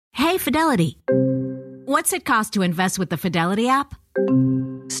Fidelity. What's it cost to invest with the Fidelity app?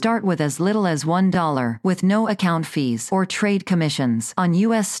 Start with as little as $1 with no account fees or trade commissions on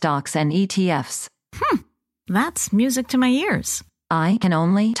U.S. stocks and ETFs. That's music to my ears. I can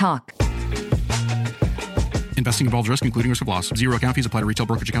only talk. Investing involves risk, including risk of loss. Zero account fees apply to retail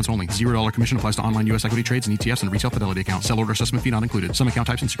brokerage accounts only. $0 commission applies to online U.S. equity trades and ETFs and retail Fidelity account. Sell order assessment fee not included. Some account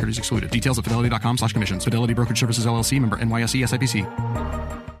types and securities excluded. Details at fidelity.com/commissions. Fidelity Brokerage Services, LLC, member NYSE SIPC.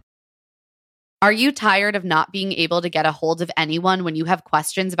 Are you tired of not being able to get a hold of anyone when you have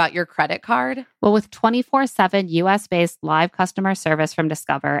questions about your credit card? Well, with 24/7 US-based live customer service from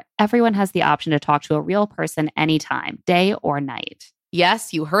Discover, everyone has the option to talk to a real person anytime, day or night.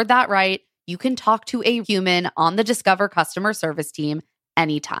 Yes, you heard that right. You can talk to a human on the Discover customer service team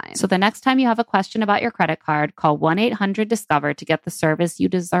anytime. So the next time you have a question about your credit card, call 1-800-DISCOVER to get the service you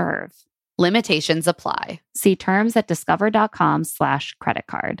deserve. Limitations apply. See terms at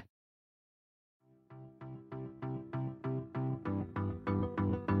discover.com/creditcard.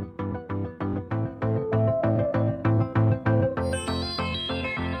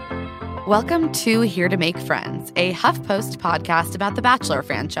 Welcome to Here to Make Friends, a HuffPost podcast about the Bachelor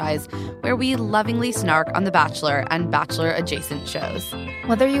franchise, where we lovingly snark on The Bachelor and Bachelor-adjacent shows.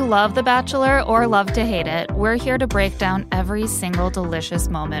 Whether you love The Bachelor or love to hate it, we're here to break down every single delicious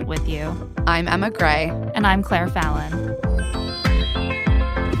moment with you. I'm Emma Gray. And I'm Claire Fallon.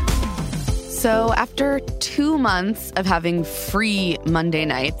 So after 2 months of having free Monday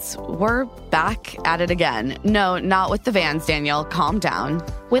nights, we're back at it again. No, not with the Vans, Daniel. Calm down.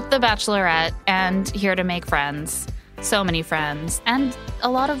 With The Bachelorette and Here to Make Friends. So many friends. And a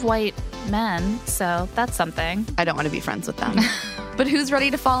lot of white men, so that's something. I don't want to be friends with them. But who's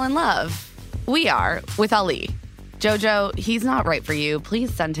ready to fall in love? We are, with Ali. Jojo, he's not right for you.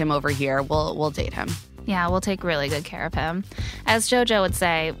 Please send him over here. We'll date him. Yeah, we'll take really good care of him. As Jojo would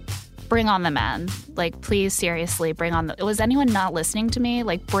say, bring on the men. Like, please, seriously, bring on the... Was anyone not listening to me?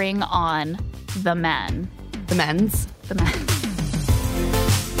 Like, bring on the men. The men's? The men.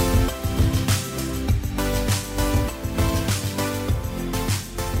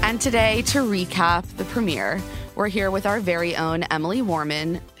 And today, to recap the premiere, we're here with our very own Emily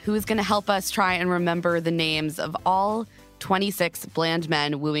Warman, who is going to help us try and remember the names of all 26 bland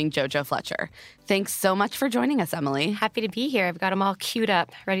men wooing JoJo Fletcher. Thanks so much for joining us, Emily. Happy to be here. I've got them all queued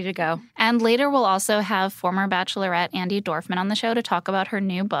up, ready to go. And later we'll also have former Bachelorette Andi Dorfman on the show to talk about her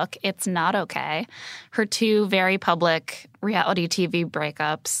new book, It's Not Okay, her 2 very public reality TV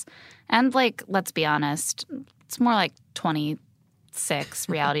breakups. And, like, let's be honest, it's more like 26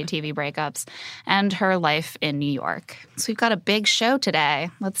 reality TV breakups, and her life in New York. So we've got a big show today.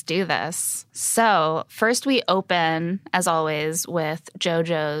 Let's do this. So first we open, as always, with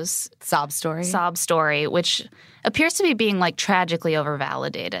JoJo's sob story, which appears to be being, like, tragically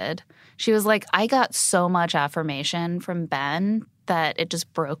overvalidated. She was like, I got so much affirmation from Ben that it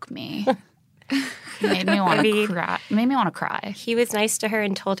just broke me. Made me want to cry. He was nice to her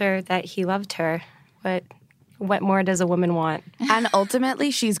and told her that he loved her. What more does a woman want? And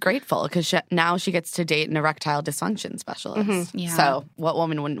ultimately, she's grateful because now she gets to date an erectile dysfunction specialist. Mm-hmm. Yeah. So what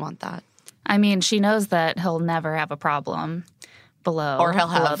woman wouldn't want that? I mean, she knows that he'll never have a problem below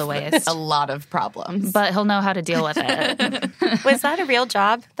the waist. A lot of problems. But he'll know how to deal with it. Was that a real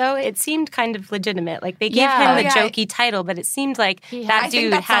job, though? It seemed kind of legitimate. Like, they gave him the jokey title, but it seemed like that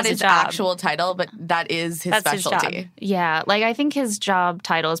dude has a job. His actual title, but that is his specialty. His job. Yeah. Like, I think his job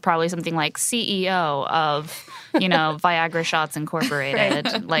title is probably something like CEO of, Viagra Shots Incorporated.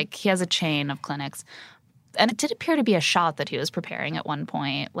 Right. Like, he has a chain of clinics. And it did appear to be a shot that he was preparing at one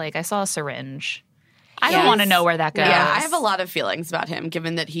point. Like, I saw a syringe. I don't want to know where that goes. Yeah, I have a lot of feelings about him,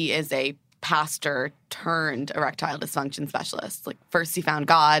 given that he is a pastor turned erectile dysfunction specialist. Like, first he found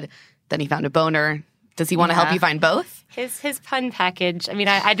God, then he found a boner. Does he want to help you find both? His pun package. I mean,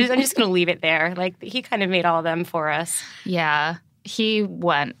 I'm just going to leave it there. Like, he kind of made all of them for us. Yeah, he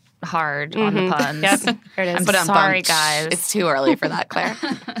went hard on the puns. Yep, there it is. I'm sorry, guys. It's too early for that, Claire.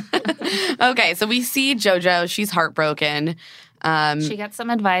 Okay, so we see JoJo. She's heartbroken. She gets some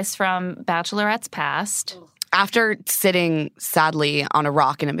advice from Bachelorette's past. After sitting sadly on a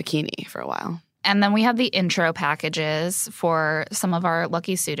rock in a bikini for a while. And then we have the intro packages for some of our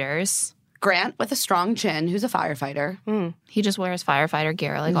lucky suitors. Grant with a strong chin, who's a firefighter. He just wears firefighter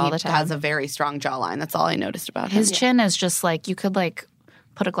gear all the time. He has a very strong jawline. That's all I noticed about him. His chin is just like, you could like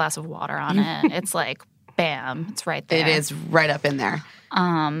put a glass of water on it. It's like, bam, it's right there. It is right up in there.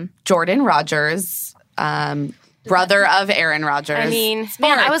 Jordan Rogers, Brother of Aaron Rodgers. I mean,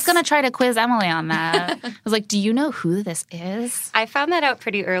 Man, I was going to try to quiz Emily on that. I was like, do you know who this is? I found that out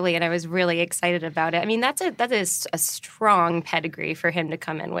pretty early, and I was really excited about it. I mean, that is a strong pedigree for him to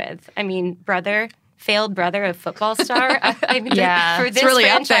come in with. I mean, failed brother of football star. I mean, for this really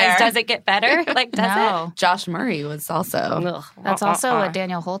franchise, does it get better? Like, does it? Josh Murray was also. Ugh. That's also what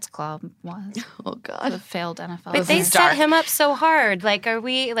Daniel Holtzclaw was. Oh, God. The failed NFL. But they set him up so hard. Like,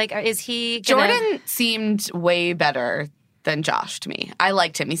 is he gonna... Jordan seemed way better than Josh to me. I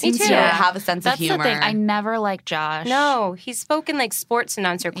liked him. He seems too. to have a sense That's of humor. the thing. I never liked Josh. No, he's spoken like sports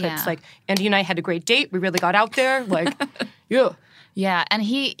announcer clips. Yeah. Like, Andy and I had a great date. We really got out there. Like, yeah. Yeah, and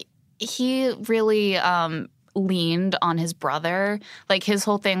he really leaned on his brother. Like, his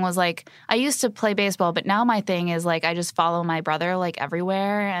whole thing was like, I used to play baseball, but now my thing is like I just follow my brother like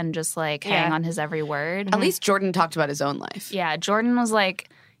everywhere and just like hang on his every word. At least Jordan talked about his own life. Yeah, Jordan was like,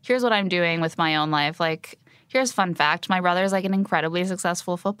 here's what I'm doing with my own life. Like, here's a fun fact. My brother's like an incredibly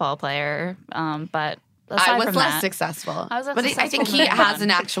successful football player. But I was from less that, successful. I was less but I successful think he than has him.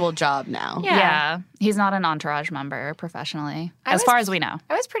 an actual job now. Yeah. He's not an Entourage member professionally, as far as we know.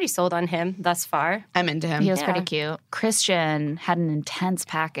 I was pretty sold on him thus far. I'm into him. He was pretty cute. Christian had an intense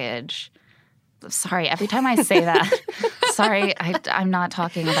package. Sorry, every time I say that, sorry, I'm not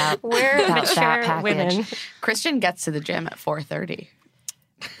talking about, We're that mature package. women. Christian gets to the gym at 4:30.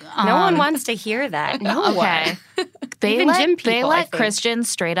 No one wants to hear that. No Okay. one. They Even let, gym people, they I let think. Christian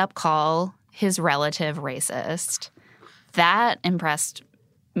straight up call his relative racist. That impressed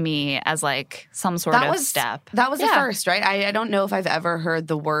me as like some sort of step. That was the first, right? I don't know if I've ever heard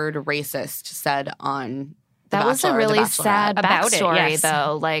the word racist said on The That was Bachelor a or The really Bachelorette. sad About it, backstory, yes.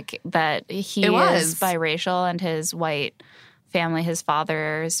 though. Like that he It was. is biracial and his white family, his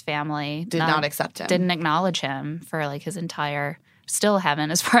father's family, Did not accept him. Didn't acknowledge him for like his entire. Still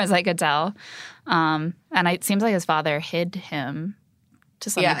haven't, as far as I could tell. And it seems like his father hid him to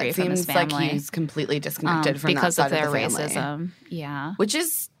some degree it from his seems family. like he's completely disconnected from because that of side their of the family. racism. Yeah. Which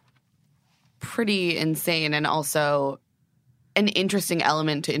is pretty insane and also an interesting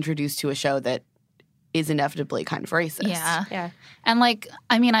element to introduce to a show that is inevitably kind of racist. Yeah. Yeah. And like,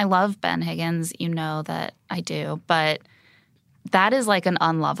 I mean, I love Ben Higgins. You know that I do. But that is like an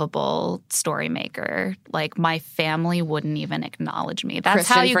unlovable story maker. Like, my family wouldn't even acknowledge me. That's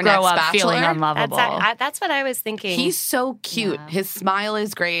Christian how you for grow Next up feeling Bachelor? unlovable. That's what I was thinking. He's so cute. Yeah. His smile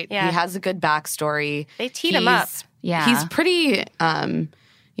is great. Yeah. He has a good backstory. They teed him up. Yeah. He's pretty,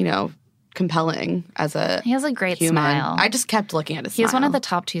 compelling as a He has a great human. smile. I just kept looking at his He has smile. one of the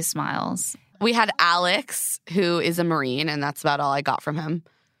top 2 smiles. We had Alex, who is a Marine, and that's about all I got from him.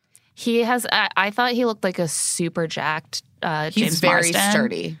 He has. I thought he looked like a super jacked He's James very Marsden.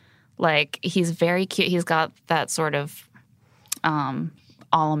 sturdy. Like, he's very cute. He's got that sort of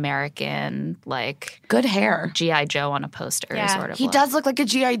all-American, like Good hair. G.I. Joe on a poster sort of He look. does look like a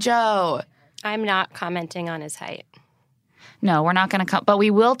G.I. Joe. I'm not commenting on his height. No, we're not going to but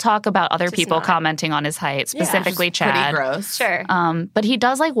we will talk about other people not. commenting on his height, specifically Pretty Chad. gross. Sure. But he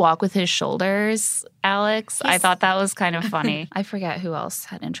does like walk with his shoulders, Alex. I thought that was kind of funny. I forget who else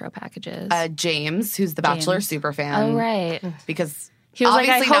had intro packages. James, who's the Bachelor James. super fan. Oh, right. Because He was like,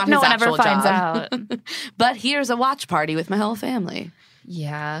 I obviously hope not no his one ever actual finds job. out. But here's a watch party with my whole family.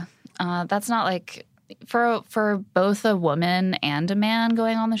 Yeah. That's not like for both a woman and a man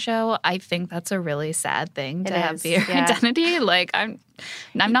going on the show. I think that's a really sad thing to It have is, be your yeah. identity. Like, I'm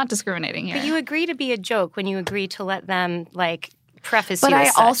not discriminating here. But you agree to be a joke when you agree to let them, like, preface But you I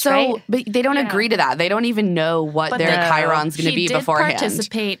as such, also, right? but they don't agree to that. They don't even know what their Chiron's going to be He did beforehand.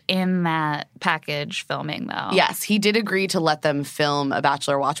 participate in that package filming, though. Yes, he did agree to let them film a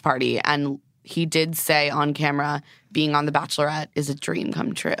Bachelor watch party, and he did say on camera, being on The Bachelorette is a dream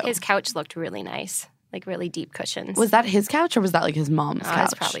come true. His couch looked really nice, like really deep cushions. Was that his couch or was that like his mom's Oh, couch?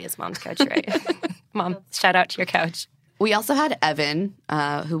 that's probably his mom's couch, right? Mom, shout out to your couch. We also had Evan,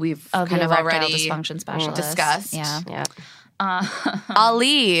 who we've Oh, kind the of erectile already dysfunction specialist. discussed. Yeah. Yeah.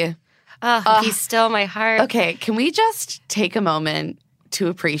 Ali. He's still my heart. Okay, can we just take a moment to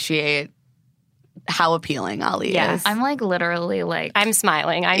appreciate how appealing Ali Yes. is? I'm like literally like I'm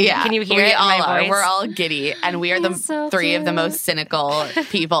smiling. Yeah, Can you hear we it in all my are. voice? We're all giddy, and we are the He's so three of the cute. most cynical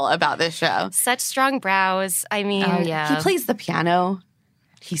people about this show. Such strong brows. I mean, Oh, yeah. He plays the piano.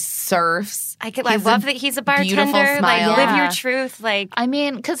 He surfs. I He has love a that he's a beautiful bartender. Like, smile. live Yeah. your truth. Like, I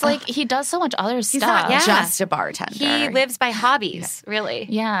mean, because like he does so much other He's stuff. not Yeah. just a bartender. he lives by hobbies, really.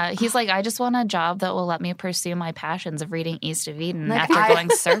 Yeah, he's like, I just want a job that will let me pursue my passions of reading East of Eden Like, after going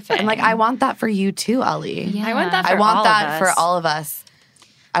surfing. And like, I want that for you too, Ali. Yeah. I want that I for want all that of for us. all of us.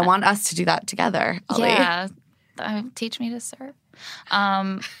 I want us to do that together, Ali. Yeah, teach me to surf.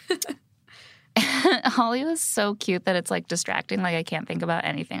 Holly was so cute that it's like distracting. Like I can't think about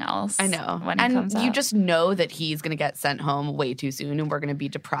anything else. I know. When he comes And you up. just know that he's going to get sent home way too soon and we're going to be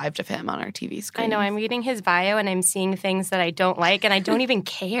deprived of him on our TV screen. I know. I'm reading his bio and I'm seeing things that I don't like and I don't even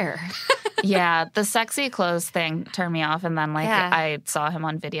care. Yeah, the sexy clothes thing turned me off, and then I saw him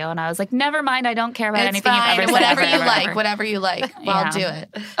on video, and I was like, "Never mind, I don't care about It's anything fine. you've ever said." Whatever you ever, like, ever. whatever you like. Well, I'll do it.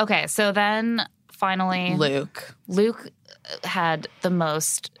 Okay, so then finally, Luke had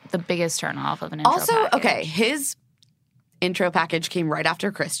the biggest turnoff of an intro Also, package. okay, his intro package came right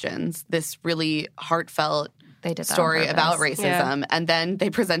after Christian's. This really heartfelt They did that on story purpose. about racism, and then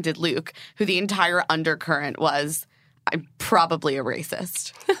they presented Luke, who the entire undercurrent was, I'm probably a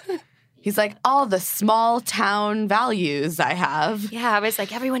racist. He's like, all the small town values I have. Yeah, I was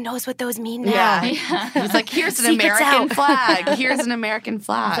like, everyone knows what those mean now. Yeah. He's like, here's an Secret's American out. flag. Here's an American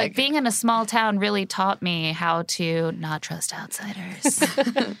flag. Like being in a small town really taught me how to not trust outsiders.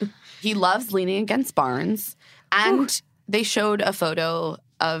 He loves leaning against Barnes. And they showed a photo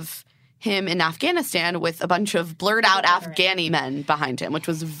of him in Afghanistan with a bunch of blurred out Afghani men behind him, which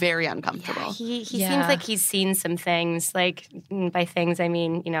was very uncomfortable. He seems like he's seen some things. Like, by things, I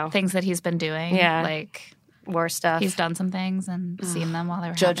mean, Things that he's been doing. Yeah. Like war stuff. he's done some things and seen them while they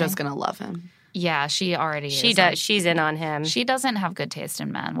were JoJo's happening. going to love him. Yeah, she already is. She does. She's in on him. She doesn't have good taste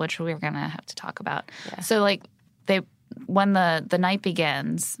in men, which we're going to have to talk about. Yeah. So, like, when the night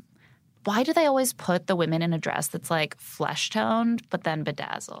begins, why do they always put the women in a dress that's, like, flesh-toned but then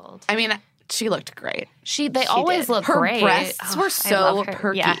bedazzled? I mean, she looked great. They always look her great. breasts were so love her.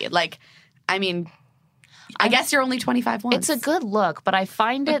 perky. Yeah. Like, I mean, I guess you're only 25 once. It's a good look, but I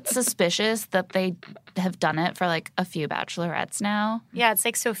find it suspicious that they have done it for like a few bachelorettes now. Yeah, it's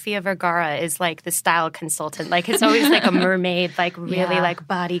like Sofia Vergara is like the style consultant. Like it's always like a mermaid, like really like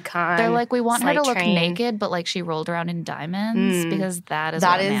bodycon. They're like, we want her to look train. naked, but like she rolled around in diamonds because that is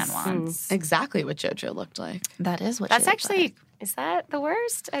That what a is man wants. exactly what JoJo looked like. That is what That's she looked actually like. Is that the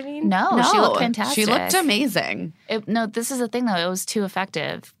worst? I mean, No, she looked fantastic. She looked amazing. No, this is the thing though. It was too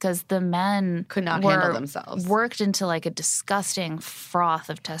effective because the men Could not handle themselves. Worked into like a disgusting froth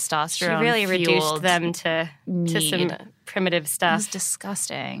of testosterone. she really reduced fueled them to some primitive It was stuff.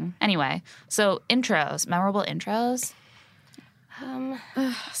 disgusting. Anyway, so memorable intros.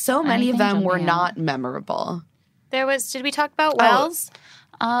 So many of Anything them were jumping not memorable. Did we talk about Wells?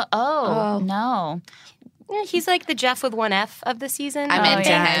 No. Yeah, he's like the Jeff with one F of the season. I'm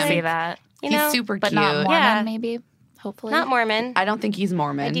into I him. see that. You He's know, super But cute. not Mormon, Yeah. maybe. Hopefully. not Mormon. I don't think he's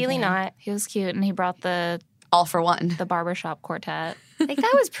Mormon. Ideally not. He was cute, and he brought the All for one. barbershop quartet. Like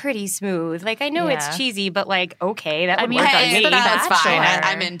that was pretty smooth. Like I know Yeah. it's cheesy, but like okay, that would mean, work hey, on me. but That's fine. Bachelor.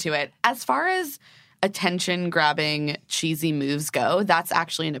 I'm into it. As far as attention-grabbing cheesy moves go, that's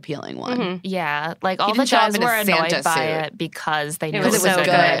actually an appealing one. Yeah, like all the didn't drive guys in a were annoyed Santa by suit. it because they knew It was it so was a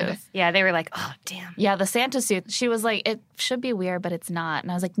good. move. Yeah, they were like, oh damn. Yeah, the Santa suit. She was like, "It should be weird, but it's not."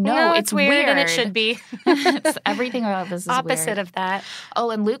 And I was like, "No, it's weird and it should be. It's everything about this is Opposite weird. of that. Oh,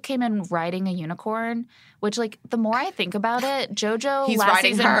 and Luke came in riding a unicorn, which, like, the more I think about it, JoJo He's last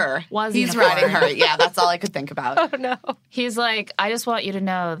riding season her. was He's unicorn. riding her. Yeah, that's all I could think about. Oh no. He's like, I just want you to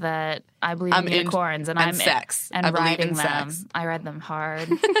know that I believe I'm in in- unicorns and and I'm sex. and I believe riding in them. sex. I ride them hard.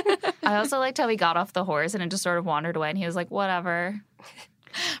 I also liked how he got off the horse and it just sort of wandered away, and he was like, "Whatever."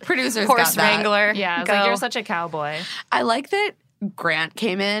 Producers Horse got that. wrangler. Yeah, I was Go. like, "You're such a cowboy." I like that Grant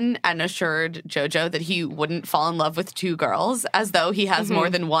came in and assured JoJo that he wouldn't fall in love with two girls, as though he has more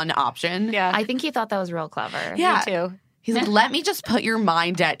than one option. Yeah. I think he thought that was real clever. Yeah. Me too. He's like, let me just put your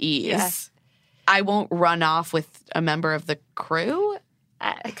mind at ease. Yeah. I won't run off with a member of the crew.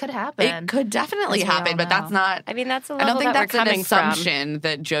 It could happen. It could definitely As we all happen, but that's know. not. I mean, that's a I level don't think that that's we're an coming assumption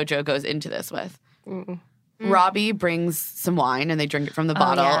that JoJo goes into this with. Robbie brings some wine and they drink it from the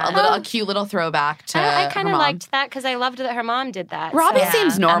bottle. yeah. A cute little throwback to I kind her of mom. liked that because I loved that her mom did that. Robbie So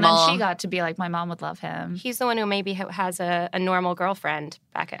seems normal. And then she got to be like, my mom would love him. he's the one who maybe has a normal girlfriend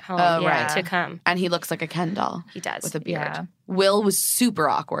back at home Oh, right. to come. And he looks like a Ken doll. He does. With a beard. Yeah. Will was super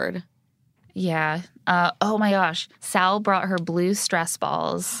awkward. Yeah. Oh my gosh. Sal brought her blue stress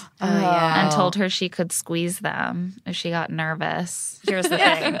balls yeah. and told her she could squeeze them if she got nervous. Here's the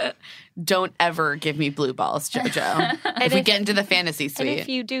thing. Don't ever give me blue balls, JoJo. if we get into the fantasy And suite. if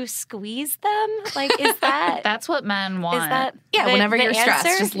you do squeeze them, like, is that That's what men want. is that Yeah, the- whenever the you're stressed,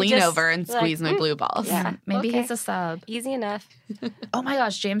 answer? just lean over and like, squeeze my blue balls. Yeah, Maybe okay. he's a sub. Easy enough. Oh my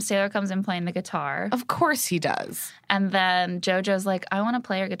gosh, James Taylor comes in playing the guitar. Of course he does. And then JoJo's like, I want to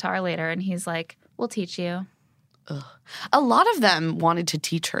play your guitar later. And he's like, we'll teach you. A lot of them wanted to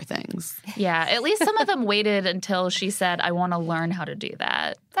teach her things. Yeah, at least some of them waited until she said, I want to learn how to do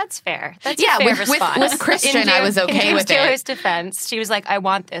that. That's fair. That's a fair response. With Christian, I was okay with it. In Taylor's defense, she was like, I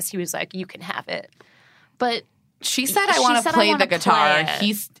want this. He was like, you can have it. But she said, I want to play the guitar.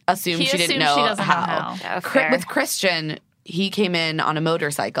 He assumed she didn't know she doesn't how. know how. Oh, with Christian, he came in on a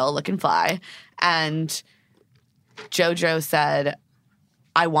motorcycle looking fly, and JoJo said,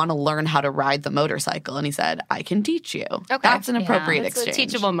 I want to learn how to ride the motorcycle. And he said, I can teach you. Okay. That's an appropriate exchange. It's a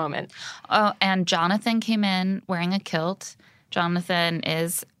teachable moment. Oh, and Jonathan came in wearing a kilt. Jonathan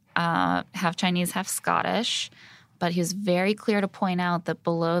is half Chinese, half Scottish. But he was very clear to point out that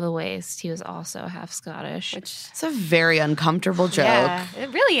below the waist, he was also half Scottish. It's a very uncomfortable joke. Yeah,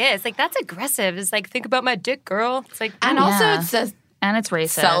 it really is. Like, that's aggressive. It's like, think about my dick, girl. It's like, and also it says, and it's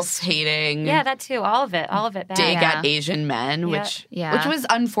racist. Self-hating. Yeah, that too. All of it. Bad. Dig at Asian men, which was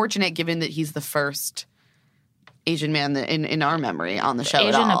unfortunate given that he's the first Asian man in our memory on the show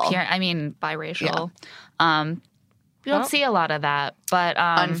Asian at all. Biracial. Yeah. We don't see a lot of that, but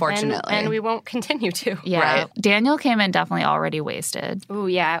unfortunately. And we won't continue to. Yeah. Right. Daniel came in definitely already wasted. Ooh,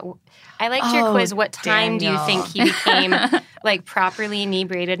 yeah. I liked your quiz. What time do you think he became like properly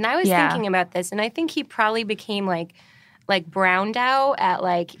inebriated? And I was thinking about this, and I think he probably became like browned out at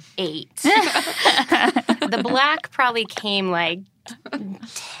like 8. The black probably came like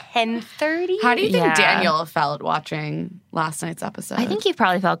 10:30. How do you think Daniel felt watching last night's episode? I think he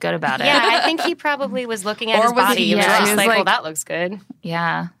probably felt good about it. Yeah, I think he probably was looking at his body. He was like, well, that looks good.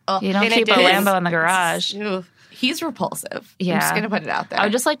 Yeah. You don't keep a Lambo in the garage. He's repulsive. Yeah. I'm just going to put it out there. I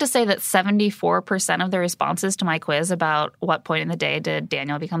would just like to say that 74% of the responses to my quiz about what point in the day did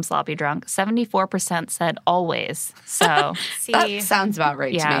Daniel become sloppy drunk, 74% said always. So that sounds about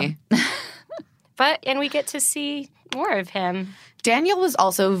right to me. And we get to see more of him. Daniel was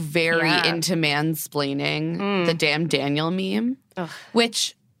also very into mansplaining, the damn Daniel meme,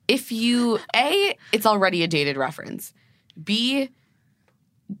 which if you, A, it's already a dated reference. B,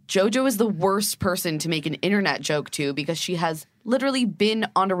 JoJo is the worst person to make an internet joke to because she has literally been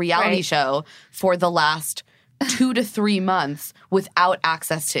on a reality show for the last 2 to 3 months without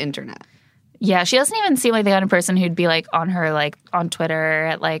access to internet. Yeah, she doesn't even seem like the kind of person who'd be like on her like on Twitter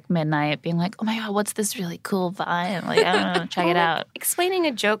at like midnight being like, oh my God, what's this really cool Vine? Like, I don't know, check it out. Explaining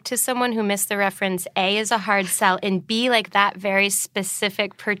a joke to someone who missed the reference, A, is a hard sell, and B, like that very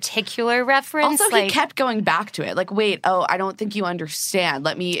specific particular reference. Also, he kept going back to it. Like, wait, I don't think you understand.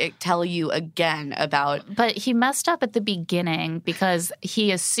 Let me tell you again about... But he messed up at the beginning because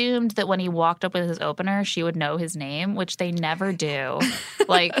he assumed that when he walked up with his opener, she would know his name, which they never do.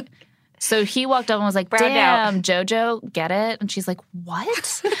 Like... So he walked up and was like, damn, JoJo, get it? And she's like, what?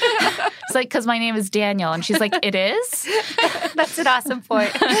 It's like, because my name is Daniel. And she's like, it is? That's an awesome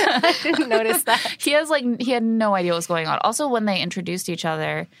point. I didn't notice that. He had no idea what was going on. Also, when they introduced each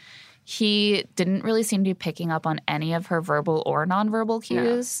other, he didn't really seem to be picking up on any of her verbal or nonverbal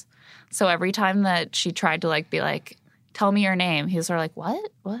cues. No. So every time that she tried to like be like, tell me your name, he was sort of like,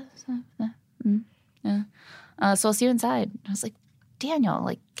 what? What? So I'll see you inside. I was like, Daniel,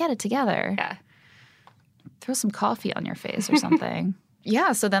 like, get it together. Yeah. Throw some coffee on your face or something.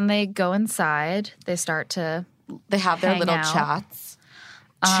 Yeah, so then they go inside. They start to They have their little chats.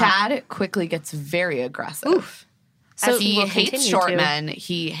 Chad quickly gets very aggressive. Oof. So he hates short men.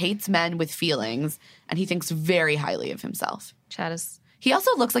 He hates men with feelings. And he thinks very highly of himself. Chad is... He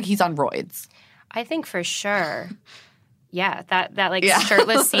also looks like he's on roids. I think for sure. Yeah, that like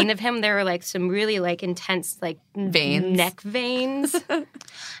shirtless scene of him, there were like some really like intense like veins, neck veins.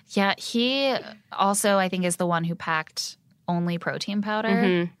 Yeah, he also I think is the one who packed only protein powder.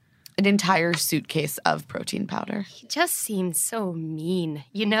 Mm-hmm. An entire suitcase of protein powder. He just seemed so mean,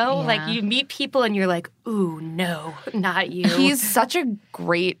 you know? Yeah. Like you meet people and you're like, ooh, no, not you. He's such a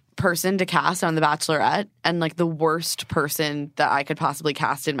great person to cast on The Bachelorette and like the worst person that I could possibly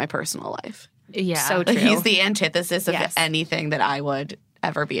cast in my personal life. Yeah. So true. He's the antithesis of anything that I would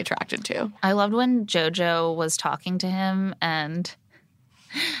ever be attracted to. I loved when JoJo was talking to him and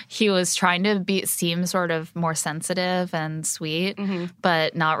he was trying to seem sort of more sensitive and sweet,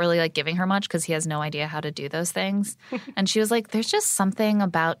 but not really like giving her much because he has no idea how to do those things. And she was like, there's just something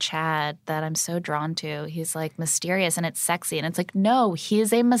about Chad that I'm so drawn to. He's like mysterious and it's sexy. And it's like, no, he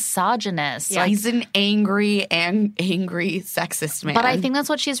is a misogynist. Yeah, like, he's an angry sexist man. But I think that's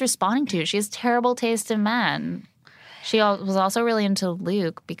what she's responding to. She has terrible taste in men. She was also really into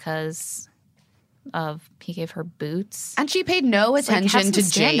Luke because... he gave her boots. And she paid no attention to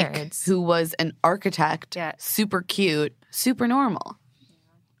Jake, who was an architect, super cute, super normal.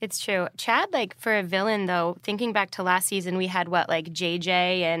 It's true. Chad, like, for a villain, though, thinking back to last season, we had, JJ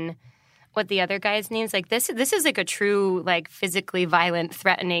and what the other guy's name's like. This is like a true like physically violent,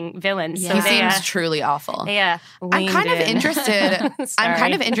 threatening villain. Yeah. So he seems truly awful. Yeah, I'm kind of interested. I'm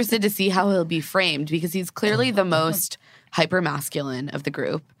kind of interested to see how he'll be framed because he's clearly the most hyper masculine of the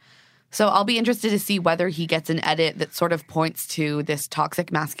group. So I'll be interested to see whether he gets an edit that sort of points to this toxic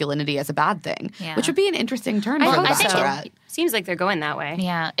masculinity as a bad thing, which would be an interesting turn for The Bachelorette. Seems like they're going that way.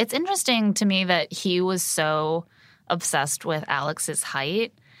 Yeah, it's interesting to me that he was so obsessed with Alex's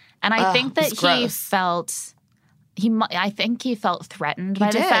height. And I think that he felt threatened by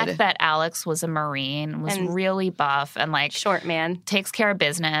the fact that Alex was a Marine, was really buff and like short man, takes care of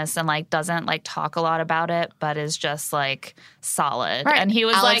business and like doesn't like talk a lot about it, but is just like solid. Right. And he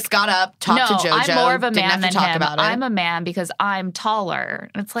was Alex got up, talked to JoJo. I'm more of a man than him. About it. I'm a man because I'm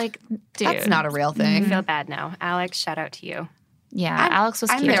taller. It's like, dude, that's not a real thing. I feel bad now. Alex, shout out to you. Yeah, Alex was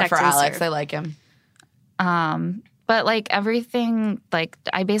cute. I'm there for Alex. I like him. But, like, everything, like,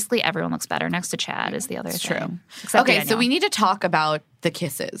 everyone looks better next to Chad is the other thing. True. Except okay, Daniel. so we need to talk about the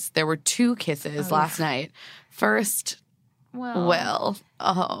kisses. There were 2 kisses last night. First, Will.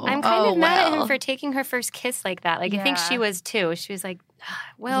 I'm kind of mad at him for taking her first kiss like that. Like, I think she was, too. She was like,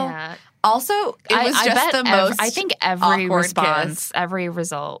 Will. Yeah. Also, it was just the most I think every response, kiss. Every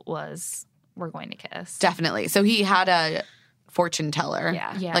result was, we're going to kiss. Definitely. So he had a fortune teller,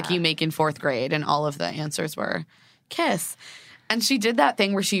 yeah. like you make in 4th grade, and all of the answers were kiss. And she did that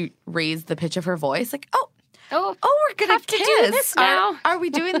thing where she raised the pitch of her voice, like, we're gonna have kiss. To do this now. Are we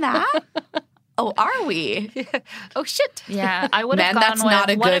doing that? Are we? Yeah. Oh shit. Yeah, I would have gone that's with, not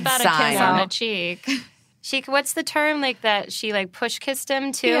a what good about sign. a kiss on a cheek? What's the term like that? She like push kissed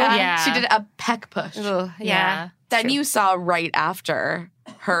him too. Yeah. She did a peck push. Ugh, yeah. Then you saw right after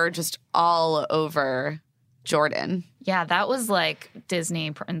her just all over Jordan. Yeah, that was like Disney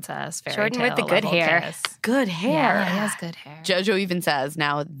princess fairy Jordan tale with the good hair. Kiss. Good hair. Yeah, he has good hair. JoJo even says,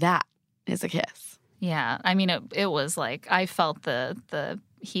 now that is a kiss. Yeah, I mean, it was like, I felt the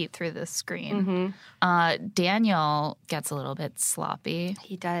heat through the screen. Mm-hmm. Daniel gets a little bit sloppy.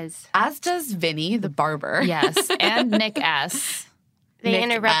 He does. As does Vinny, the barber. Yes, and Nick S. They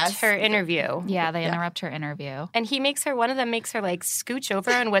interrupt her interview. Yeah, they interrupt her interview. And one of them makes her like scooch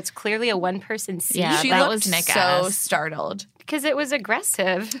over on what's clearly a one-person seat. Yeah, she that looked was Nick so S. startled. Because it was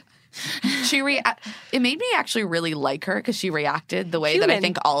aggressive. It made me actually really like her because she reacted the way that I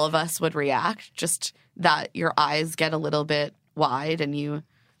think all of us would react. Just that your eyes get a little bit wide and you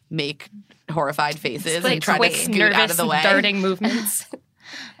make horrified faces and try to scoot nervous, out of the way. darting movements.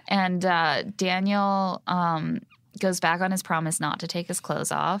 And Daniel goes back on his promise not to take his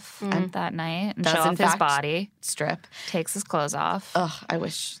clothes off that night and show off his body. Strip. Takes his clothes off. Ugh, I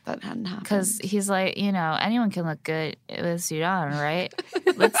wish that hadn't happened. Because he's like, anyone can look good with a suit on, right?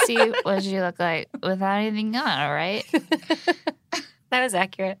 Let's see what you look like without anything on, all right? That was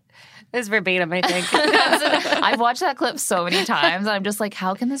accurate. It was verbatim, I think. I've watched that clip so many times, and I'm just like,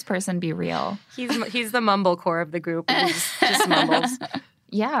 how can this person be real? He's the mumblecore of the group. He just mumbles.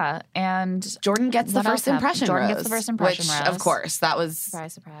 Yeah, and Jordan gets the first impression. Jordan gets the first impression. Which, of course, that was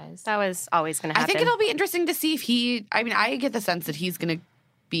surprise. That was always going to happen. I think it'll be interesting to see if I get the sense that he's going to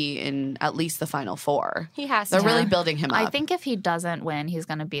be in at least the final 4. He has to. They're really building him up. I think if he doesn't win, he's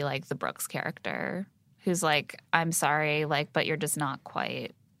going to be like the Brooks character, who's like, I'm sorry, like, but you're just not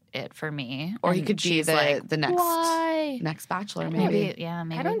quite it for me. Or he could be the next Bachelor, maybe. Yeah,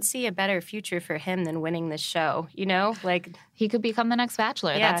 maybe. I don't see a better future for him than winning this show. Like he could become the next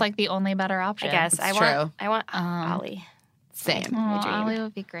Bachelor. Yeah. That's like the only better option. I guess. I want Ollie. Same. Ollie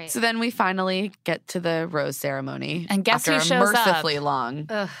would be great. So then we finally get to the rose ceremony. And guess after who shows up? Mercifully long.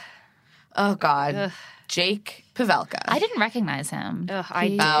 Ugh. Oh, God. Ugh. Jake Pavelka. I didn't recognize him.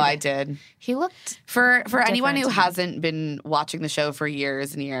 I did. He looked for anyone who hasn't been watching the show for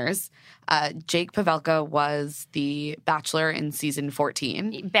years and years. Jake Pavelka was the Bachelor in season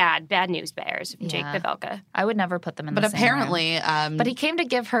 14. Bad news bears. Jake Pavelka. I would never put them in the same apparently, room. But he came to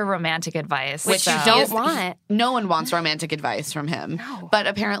give her romantic advice, which you don't want. No one wants romantic advice from him. No. But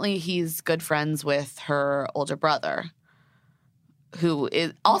apparently, he's good friends with her older brother, who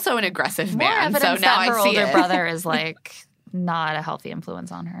is also an aggressive man. More evidence so now that her I see older it. brother is like not a healthy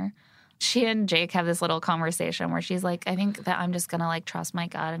influence on her. She and Jake have this little conversation where she's like, I think that I'm just going to like trust my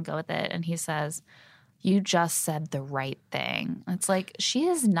gut and go with it. And he says, you just said the right thing. It's like, she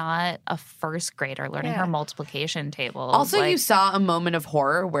is not a first grader learning her multiplication table. Also, you saw a moment of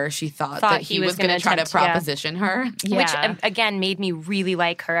horror where she thought that he was going to try to proposition her. Yeah. Which, again, made me really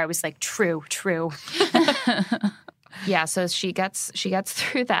like her. I was like, true. Yeah, so she gets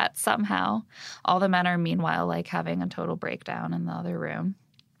through that somehow. All the men are meanwhile like having a total breakdown in the other room.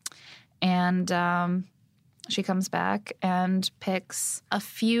 And She comes back and picks a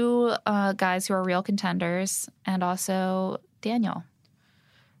few guys who are real contenders and also Daniel.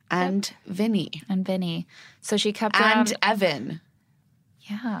 And Vinny. And Vinny. So she kept And Evan.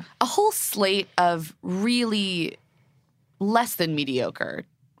 Yeah. A whole slate of really less than mediocre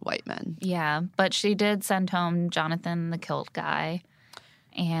white men. Yeah, but she did send home Jonathan, the kilt guy,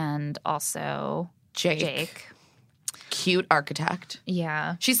 and also Jake. Cute architect.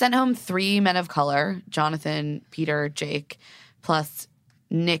 Yeah. She sent home 3 men of color, Jonathan, Peter, Jake, plus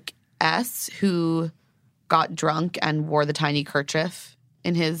Nick S., who got drunk and wore the tiny kerchief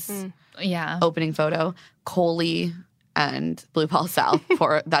in his opening photo. Coley and Blue Ball Sal.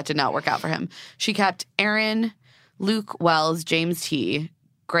 That did not work out for him. She kept Aaron, Luke Wells, James T.,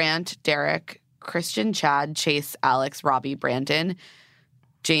 Grant, Derek, Christian, Chad, Chase, Alex, Robbie, Brandon,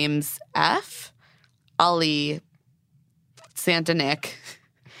 James F., Ali, Santa Nick,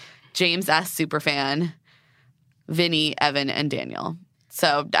 James S. Superfan, Vinny, Evan, and Daniel.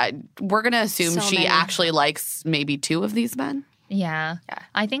 So we're going to assume she actually likes maybe 2 of these men. Yeah.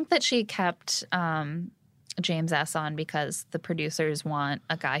 I think that she kept James S. on because the producers want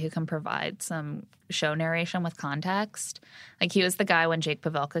a guy who can provide some show narration with context. Like, he was the guy when Jake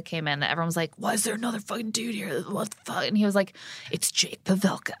Pavelka came in that everyone was like, why is there another fucking dude here? What the fuck? And he was like, it's Jake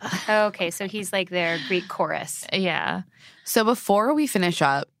Pavelka. Oh, okay, so he's like their Greek chorus. Yeah. So before we finish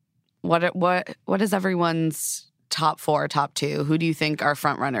up, what is everyone's top 4, top 2? Who do you think are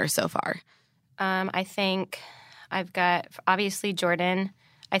front runners so far? I think I've got, obviously, Jordan.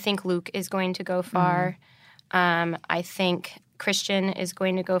 I think Luke is going to go far. I think Christian is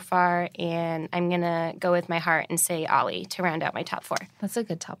going to go far, and I'm going to go with my heart and say Ollie to round out my top 4. That's a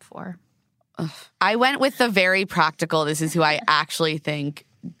good top 4. I went with the very practical, this is who I actually think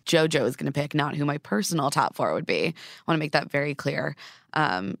JoJo is going to pick, not who my personal top 4 would be. I want to make that very clear.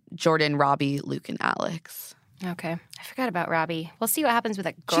 Jordan, Robbie, Luke, and Alex. Okay. I forgot about Robbie. We'll see what happens with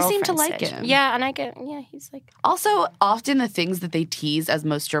that girlfriend. She seemed to like him. Yeah, and he's like... Also, often the things that they tease as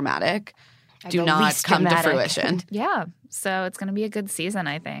most dramatic do not come to fruition. Yeah. So it's going to be a good season,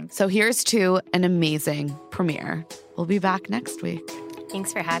 I think. So here's to an amazing premiere. We'll be back next week.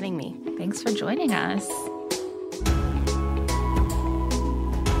 Thanks for having me. Thanks for joining us.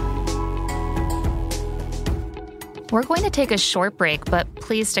 We're going to take a short break, but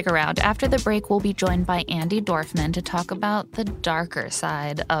please stick around. After the break, we'll be joined by Andi Dorfman to talk about the darker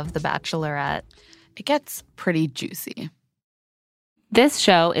side of The Bachelorette. It gets pretty juicy. This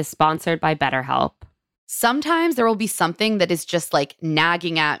show is sponsored by BetterHelp. Sometimes there will be something that is just like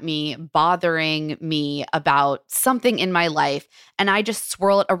nagging at me, bothering me about something in my life, and I just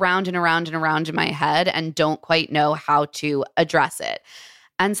swirl it around and around and around in my head and don't quite know how to address it.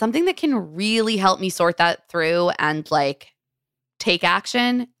 And something that can really help me sort that through and like take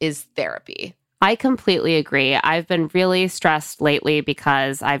action is therapy. I completely agree. I've been really stressed lately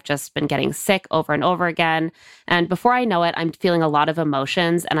because I've just been getting sick over and over again. And before I know it, I'm feeling a lot of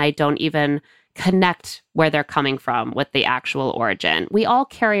emotions and I don't even connect where they're coming from with the actual origin. We all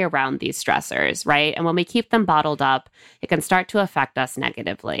carry around these stressors, right? And when we keep them bottled up, it can start to affect us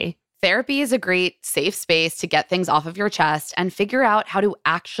negatively. Therapy is a great safe space to get things off of your chest and figure out how to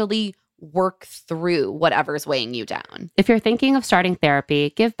actually work through whatever's weighing you down. If you're thinking of starting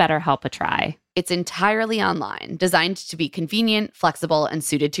therapy, give BetterHelp a try. It's entirely online, designed to be convenient, flexible, and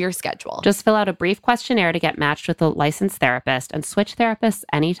suited to your schedule. Just fill out a brief questionnaire to get matched with a licensed therapist and switch therapists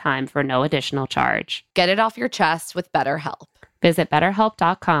anytime for no additional charge. Get it off your chest with BetterHelp. Visit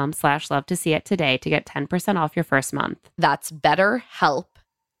BetterHelp.com/LoveToSeeIt today to get 10% off your first month. That's BetterHelp,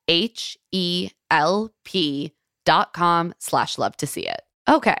 HELP.com/LoveToSeeIt.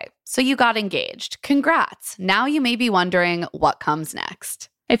 Okay, so you got engaged. Congrats. Now you may be wondering what comes next.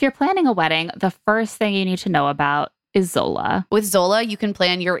 If you're planning a wedding, the first thing you need to know about is Zola. With Zola, you can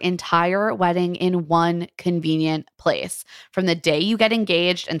plan your entire wedding in one convenient place. From the day you get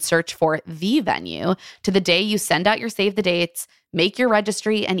engaged and search for the venue to the day you send out your save the dates, make your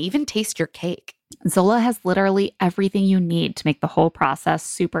registry, and even taste your cake. Zola has literally everything you need to make the whole process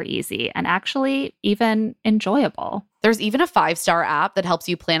super easy and actually even enjoyable. There's even a 5-star app that helps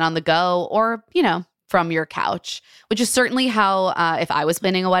you plan on the go or, from your couch, which is certainly how, if I was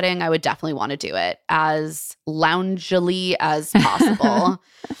planning a wedding, I would definitely want to do it as loungily as possible.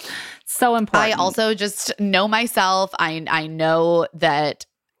 So important. I also just know myself. I know that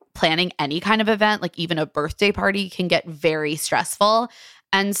planning any kind of event, like even a birthday party, can get very stressful.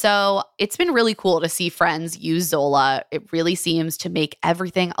 And so it's been really cool to see friends use Zola. It really seems to make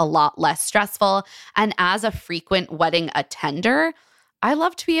everything a lot less stressful. And as a frequent wedding attender, I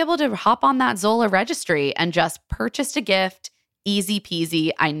love to be able to hop on that Zola registry and just purchase a gift, easy peasy.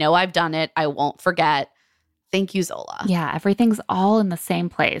 I know I've done it. I won't forget. Thank you, Zola. Yeah, everything's all in the same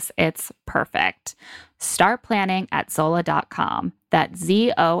place. It's perfect. Start planning at Zola.com. That's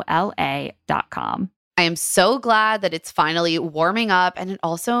ZOLA.com. I am so glad that it's finally warming up, and it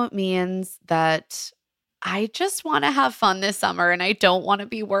also means that I just want to have fun this summer and I don't want to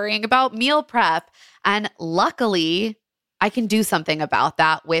be worrying about meal prep. And luckily, I can do something about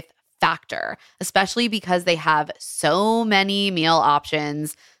that with Factor, especially because they have so many meal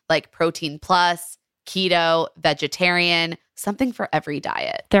options like Protein Plus, keto, vegetarian, something for every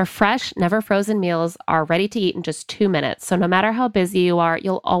diet. Their fresh, never frozen meals are ready to eat in just 2 minutes. So no matter how busy you are,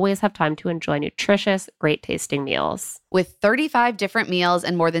 you'll always have time to enjoy nutritious, great tasting meals. With 35 different meals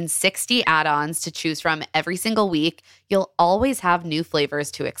and more than 60 add-ons to choose from every single week, you'll always have new flavors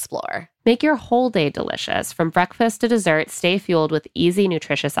to explore. Make your whole day delicious. From breakfast to dessert, stay fueled with easy,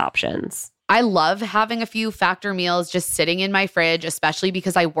 nutritious options. I love having a few Factor meals just sitting in my fridge, especially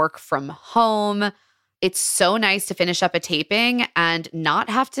because I work from home. It's so nice to finish up a taping and not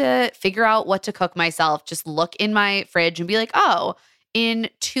have to figure out what to cook myself. Just look in my fridge and be like, oh, in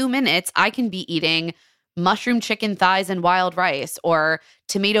 2 minutes, I can be eating mushroom chicken thighs and wild rice, or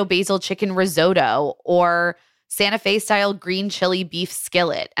tomato basil chicken risotto, or Santa Fe style green chili beef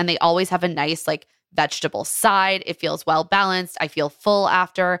skillet. And they always have a nice vegetable side. It feels well balanced. I feel full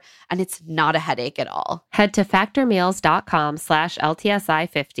after, and it's not a headache at all. Head to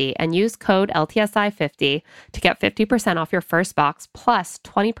factormeals.com/LTSI50 and use code LTSI50 to get 50% off your first box plus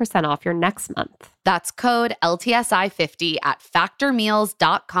 20% off your next month. That's code LTSI50 at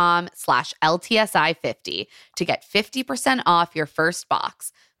factormeals.com/LTSI50 to get 50% off your first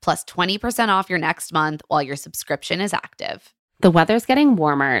box plus 20% off your next month while your subscription is active. The weather's getting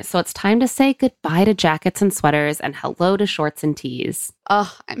warmer, so it's time to say goodbye to jackets and sweaters and hello to shorts and tees.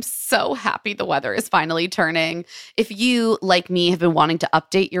 Oh, I'm so happy the weather is finally turning. If you, like me, have been wanting to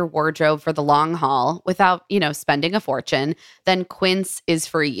update your wardrobe for the long haul without, spending a fortune, then Quince is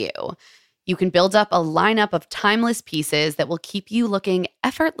for you. You can build up a lineup of timeless pieces that will keep you looking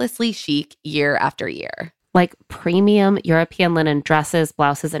effortlessly chic year after year. Like premium European linen dresses,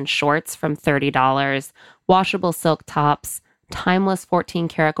 blouses, and shorts from $30, washable silk tops, timeless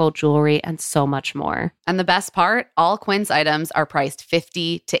 14-karat gold jewelry, and so much more. And the best part, all Quince items are priced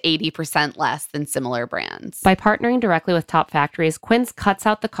 50 to 80% less than similar brands. By partnering directly with top factories, Quince cuts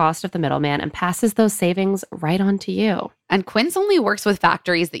out the cost of the middleman and passes those savings right on to you. And Quince only works with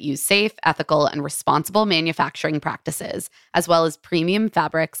factories that use safe, ethical, and responsible manufacturing practices, as well as premium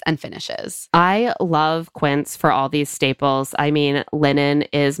fabrics and finishes. I love Quince for all these staples. I mean, linen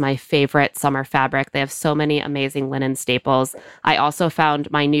is my favorite summer fabric. They have so many amazing linen staples. I also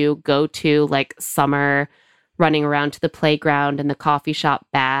found my new go-to summer running around to the playground and the coffee shop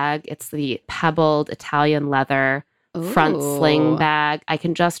bag. It's the pebbled Italian leather front sling bag. I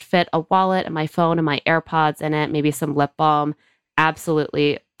can just fit a wallet and my phone and my AirPods in it, maybe some lip balm.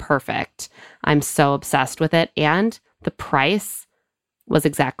 Absolutely perfect. I'm so obsessed with it. And the price was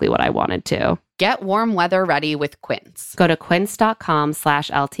exactly what I wanted to. Get warm weather ready with Quince. Go to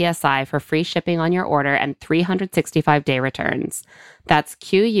quince.com/LTSI for free shipping on your order and 365-day returns. That's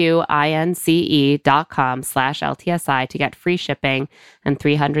QUINCE.com/LTSI to get free shipping and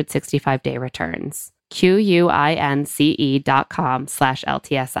 365-day returns.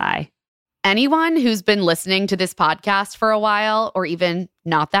 QUINCE.com/LTSI. Anyone who's been listening to this podcast for a while, or even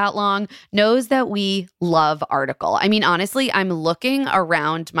not that long, knows that we love Article. I mean, honestly, I'm looking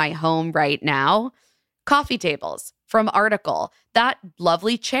around my home right now. Coffee tables from Article. That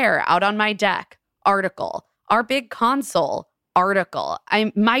lovely chair out on my deck, Article. Our big console, Article.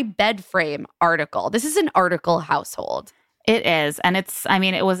 My bed frame, Article. This is an Article household. It is. And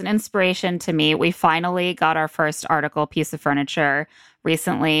it was an inspiration to me. We finally got our first Article piece of furniture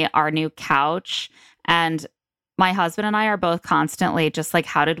recently, our new couch. And my husband and I are both constantly just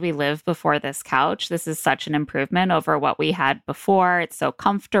how did we live before this couch? This is such an improvement over what we had before. It's so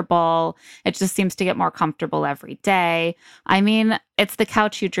comfortable. It just seems to get more comfortable every day. I mean, it's the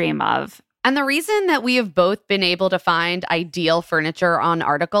couch you dream of. And the reason that we have both been able to find ideal furniture on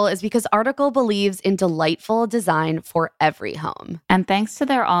Article is because Article believes in delightful design for every home. And thanks to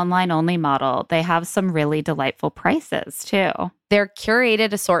their online-only model, they have some really delightful prices, too. Their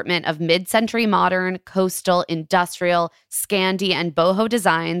curated assortment of mid-century modern, coastal, industrial, Scandi, and boho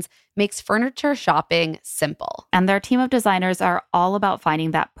designs makes furniture shopping simple. And their team of designers are all about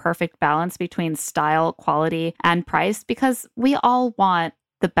finding that perfect balance between style, quality, and price, because we all want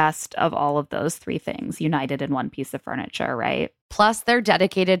the best of all of those three things united in one piece of furniture, right? Plus, they're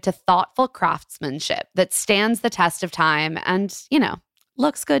dedicated to thoughtful craftsmanship that stands the test of time and,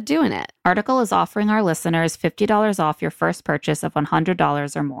 looks good doing it. Article is offering our listeners $50 off your first purchase of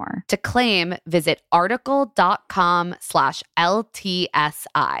 $100 or more. To claim, visit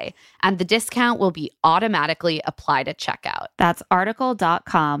article.com/LTSI, and the discount will be automatically applied at checkout. That's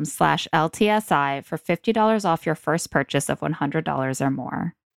article.com/LTSI for $50 off your first purchase of $100 or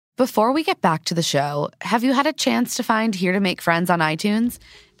more. Before we get back to the show, have you had a chance to find Here to Make Friends on iTunes?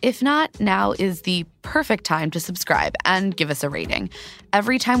 If not, now is the perfect time to subscribe and give us a rating.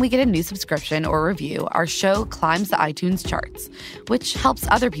 Every time we get a new subscription or review, our show climbs the iTunes charts, which helps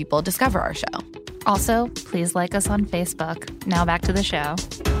other people discover our show. Also, please like us on Facebook. Now back to the show.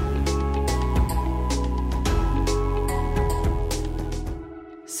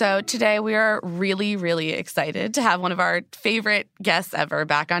 So today we are really, really excited to have one of our favorite guests ever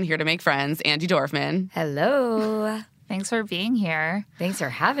back on Here to Make Friends, Andi Dorfman. Hello. Thanks for being here. Thanks for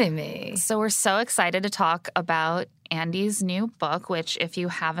having me. So we're so excited to talk about Andi's new book, which if you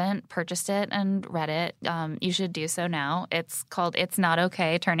haven't purchased it and read it, you should do so now. It's called It's Not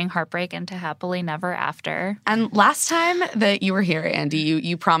Okay, Turning Heartbreak into Happily Never After. And last time that you were here, Andi,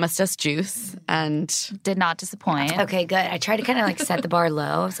 you promised us juice and did not disappoint. Okay, good. I tried to kind of like set the bar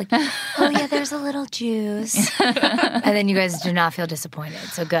low. I was like, oh yeah, there's a little juice. And then you guys did not feel disappointed.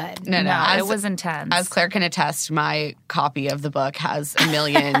 So good. No, it was intense. As Claire can attest, my copy of the book has a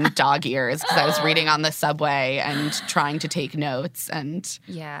million dog ears because I was reading on the subway and trying to take notes, and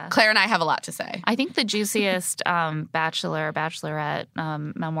Claire and I have a lot to say. I think the juiciest bachelorette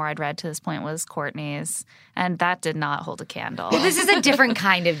memoir I'd read to this point was Courtney's, and that did not hold a candle. Well, this is a different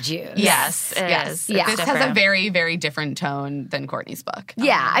kind of juice. Yes, it is. Yeah. This has a very, very different tone than Courtney's book.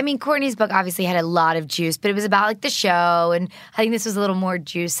 Yeah, I mean, Courtney's book obviously had a lot of juice, but it was about like the show, and I think this was a little more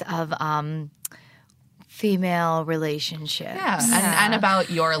juice of female relationships. Yeah, and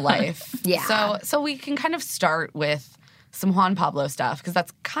about your life. Yeah. So we can kind of start with some Juan Pablo stuff because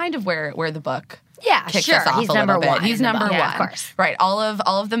that's kind of where the book kicks us off He's a number little bit. one. He's number one. Yeah, of course. Right. All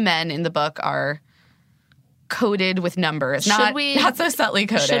of the men in the book are coded with numbers. Not so subtly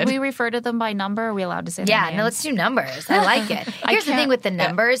coded. Should we refer to them by number? Are we allowed to say their names? No, let's do numbers. I like it. Here's the thing with the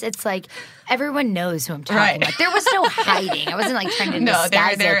numbers. It's like everyone knows who I'm talking about. There was no hiding. I wasn't like trying to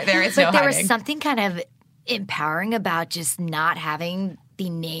disguise it. There is but no hiding. There was something kind of empowering about just not having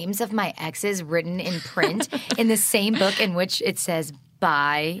the names of my exes written in print in the same book in which it says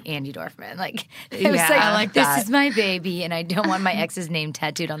by Andi Dorfman. Like, it was I like that. This is my baby, and I don't want my ex's name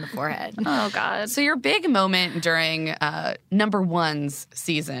tattooed on the forehead. Oh, God. So your big moment during number one's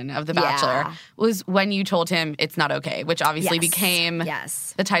season of The Bachelor was when you told him it's not okay, which obviously became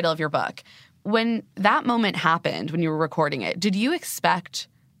the title of your book. When that moment happened, when you were recording it, did you expect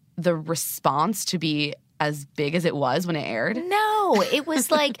the response to be as big as it was when it aired? No, it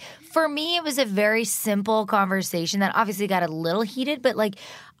was like, for me, it was a very simple conversation that obviously got a little heated, but like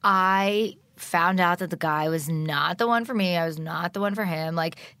I found out that the guy was not the one for me. I was not the one for him.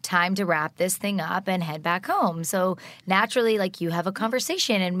 Like, time to wrap this thing up and head back home. So naturally, like, you have a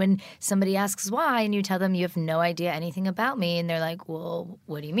conversation, and when somebody asks why and you tell them you have no idea anything about me and they're like, well,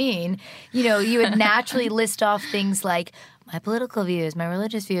 what do you mean? You know, you would naturally list off things like my political views, my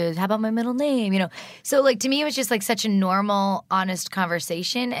religious views, how about my middle name, you know? So, like, to me, it was just, like, such a normal, honest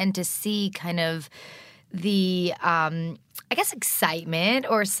conversation, and to see kind of the, I guess, excitement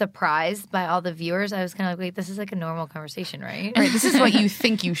or surprise by all the viewers, I was kind of like, wait, this is like a normal conversation, right? Right, this is what you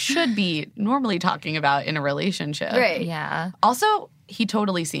think you should be normally talking about in a relationship. Right. Yeah. Also, he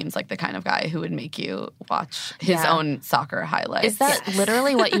totally seems like the kind of guy who would make you watch his own soccer highlights. Is that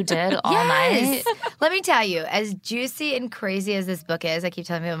literally what you did all night? Let me tell you, as juicy and crazy as this book is, I keep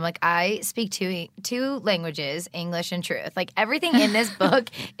telling people, I'm like, I speak two languages, English and truth. Like, everything in this book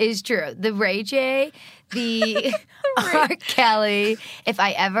is true. The Ray J, the R. Kelly. If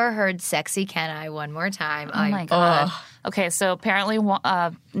I ever heard Sexy Can I one more time, oh my God. Okay, so apparently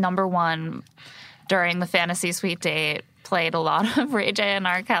number one during the Fantasy Suite date played a lot of Ray J and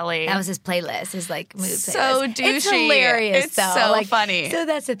R. Kelly. That was his playlist, his like mood playlist. So douchey. It's hilarious, it's though. so like, funny. So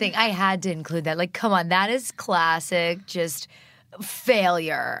that's the thing. I had to include that. Like, come on, that is classic, just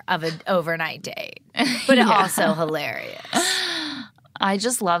failure of an overnight date. But also hilarious. I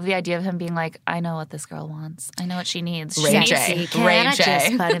just love the idea of him being like, I know what this girl wants. I know what she needs. Ray J. Ray I J.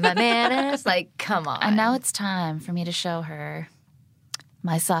 just put in my manners? Like, come on. And now it's time for me to show her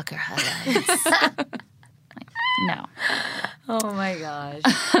my soccer highlights. No. Oh my gosh.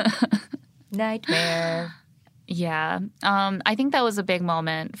 Nightmare. Yeah. I think that was a big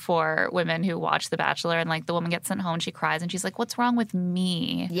moment for women who watch The Bachelor, and like the woman gets sent home, she cries and she's like, what's wrong with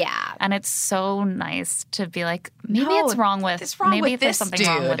me? Yeah. And it's so nice to be like, maybe there's something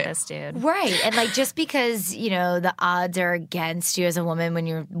wrong with this dude. Right. And like just because, the odds are against you as a woman when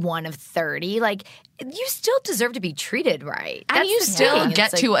you're one of 30, like you still deserve to be treated right. And you still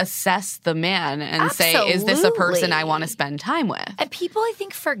get to assess the man and say, is this a person I want to spend time with? And people, I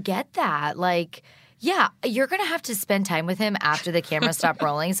think, forget that. Like, yeah, you're going to have to spend time with him after the camera stopped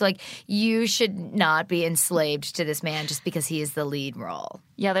rolling. So, like, you should not be enslaved to this man just because he is the lead role.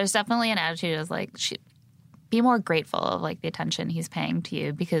 Yeah, there's definitely an attitude of, like, be more grateful of, like, the attention he's paying to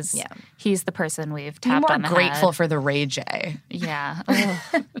you because he's the person we've tapped on the head. Be more grateful for the Ray J. Yeah.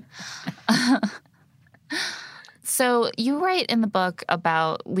 So you write in the book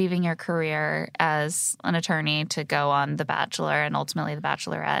about leaving your career as an attorney to go on The Bachelor and ultimately The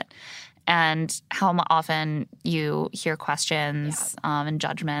Bachelorette, and how often you hear questions and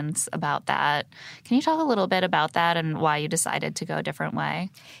judgments about that. Can you talk a little bit about that and why you decided to go a different way?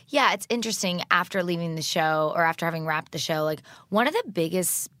 Yeah, it's interesting. After leaving the show or after having wrapped the show, like one of the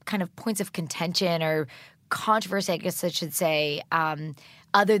biggest kind of points of contention or controversy, I guess I should say,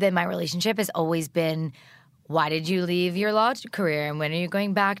 other than my relationship, has always been, why did you leave your law career and when are you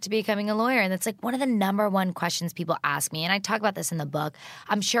going back to becoming a lawyer? And that's like one of the number one questions people ask me. And I talk about this in the book.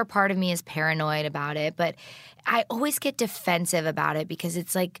 I'm sure part of me is paranoid about it, but I always get defensive about it because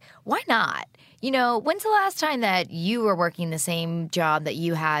it's like, why not? When's the last time that you were working the same job that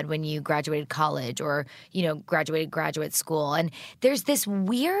you had when you graduated college or, graduated graduate school? And there's this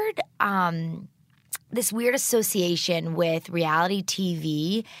weird association with reality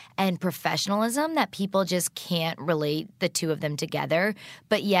TV and professionalism that people just can't relate the two of them together,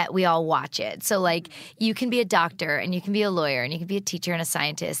 but yet we all watch it. So, like, you can be a doctor and you can be a lawyer and you can be a teacher and a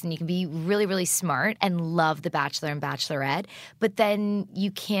scientist and you can be really, really smart and love The Bachelor and Bachelorette, but then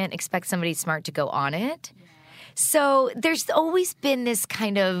you can't expect somebody smart to go on it. So there's always been this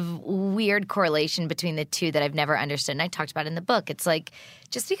kind of weird correlation between the two that I've never understood. And I talked about it in the book. It's like,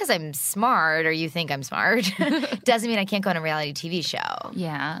 just because I'm smart or you think I'm smart doesn't mean I can't go on a reality TV show.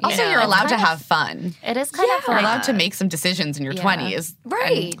 Yeah. Also, you're allowed to have fun. It is kind of You're allowed to make some decisions in your 20s.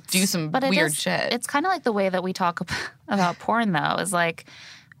 Right. And do some weird shit. It's kind of like the way that we talk about porn, though, is like,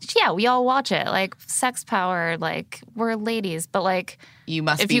 yeah, we all watch it. Like, sex power, like, we're ladies. But, like, you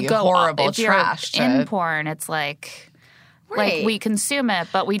must be horrible trash. In porn, it's like, like, we consume it,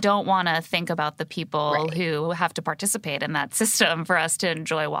 but we don't want to think about the people who have to participate in that system for us to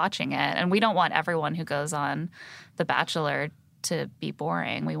enjoy watching it. And we don't want everyone who goes on The Bachelor to be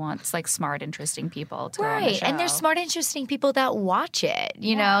boring. We want like smart, interesting people to go on the show. And there's smart, interesting people that watch it,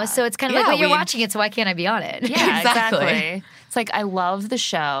 you know? So it's kind of like, well, you're watching it, so why can't I be on it? Yeah, exactly. It's like, I love the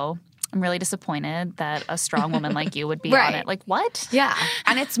show. I'm really disappointed that a strong woman like you would be on it. Like, what? Yeah.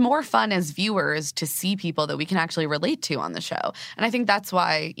 And it's more fun as viewers to see people that we can actually relate to on the show. And I think that's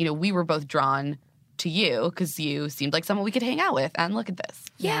why, you know, we were both drawn to you because you seemed like someone we could hang out with. And look at this.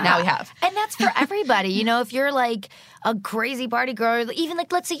 Yeah. Now we have. And that's for everybody. You know, if you're like a crazy party girl, even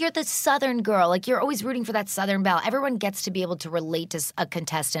like, let's say you're the Southern girl, like you're always rooting for that Southern belle. Everyone gets to be able to relate to a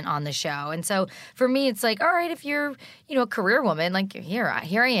contestant on the show. And so for me, it's like, all right, if you're, you know, a career woman, like here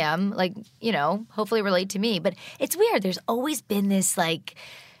I am, like, you know, hopefully relate to me. But it's weird. There's always been this like,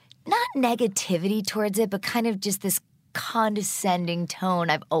 not negativity towards it, but kind of just this condescending tone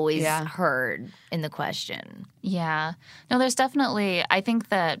I've always heard in the question. Yeah. No, there's definitely, I think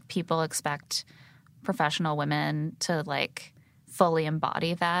that people expect professional women to like fully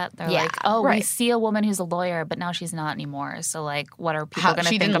embody that. They're like, oh, we see a woman who's a lawyer, but now she's not anymore. So like, what are people going to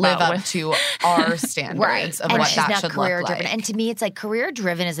think about? She didn't live up to our standards of and what she's that not should career look driven. like. And to me, it's like career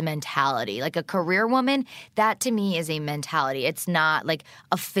driven is a mentality. Like a career woman, that to me is a mentality. It's not like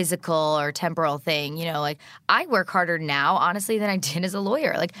a physical or temporal thing. You know, like I work harder now, honestly, than I did as a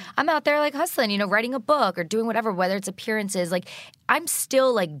lawyer. Like I'm out there like hustling, you know, writing a book or doing whatever, whether it's appearances. Like I'm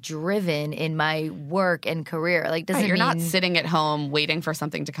still like driven in my work and career. Like doesn't you're mean not sitting at home waiting for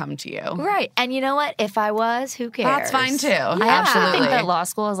something to come to you. Right. And you know what? If I was, who cares? That's fine too. Yeah. I actually think that law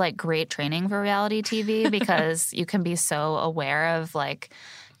school is like great training for reality TV because you can be so aware of like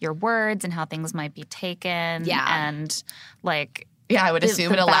your words and how things might be taken. Yeah. And like I would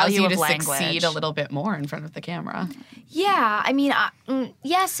assume it allows you to language. succeed a little bit more in front of the camera. Yeah, I mean,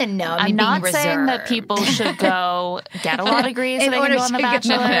 yes and no. I mean, I'm not being saying that people should go get a law degree so they can go on The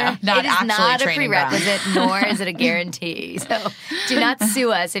Bachelor. It is not a prerequisite, nor is it a guarantee. So do not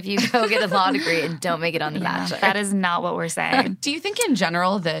sue us if you go get a law degree and don't make it on The Bachelor. That is not what we're saying. Do you think in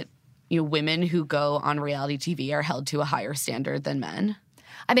general that women who go on reality TV are held to a higher standard than men?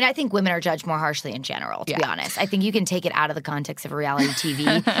 I mean, I think women are judged more harshly in general, to be honest. I think you can take it out of the context of reality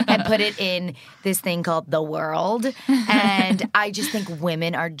TV and put it in this thing called the world. And I just think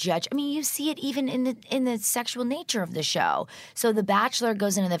women are judged. I mean, you see it even in the sexual nature of the show. So the Bachelor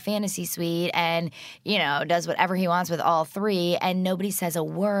goes into the fantasy suite and, does whatever he wants with all three, and nobody says a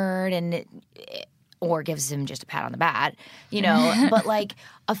word or gives him just a pat on the back, but like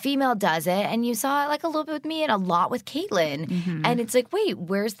a female does it, and you saw it like a little bit with me and a lot with Caitlyn. Mm-hmm. And it's like, wait,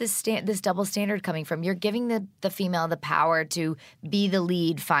 where's this double standard coming from? You're giving the female the power to be the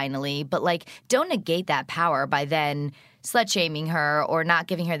lead finally, but like don't negate that power by then slut-shaming her or not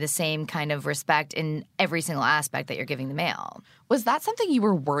giving her the same kind of respect in every single aspect that you're giving the male. Was that something you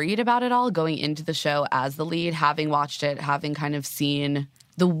were worried about at all going into the show as the lead, having watched it, having kind of seen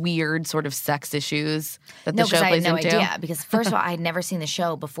the weird sort of sex issues that the show plays into? No, because I had no idea. Because first of all, I had never seen the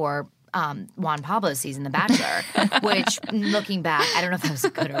show before Juan Pablo's season, The Bachelor, which looking back, I don't know if that was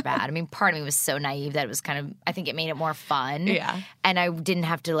good or bad. I mean, part of me was so naive that it was kind of, I think it made it more fun. Yeah. And I didn't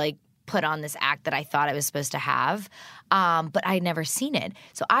have to like put on this act that I thought I was supposed to have. But I had never seen it.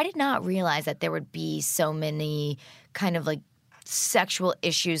 So I did not realize that there would be so many kind of like sexual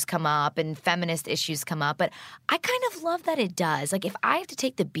issues come up and feminist issues come up, but I kind of love that it does. Like if I have to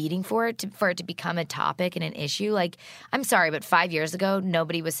take the beating for it to become a topic and an issue, like I'm sorry, but 5 years ago,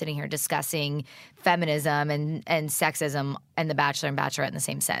 nobody was sitting here discussing feminism and sexism and The Bachelor and Bachelorette in the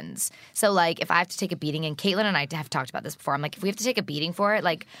same sentence. So like if I have to take a beating, and Caitlyn and I have talked about this before, I'm like, if we have to take a beating for it,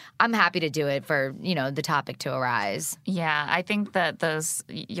 like I'm happy to do it for, the topic to arise. Yeah, I think that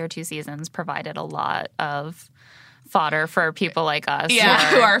your 2 seasons provided a lot of fodder for people like us. Yeah,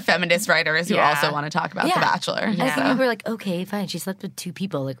 who are feminist writers who also want to talk about The Bachelor. Yeah. I think we were like, okay, fine. She slept with 2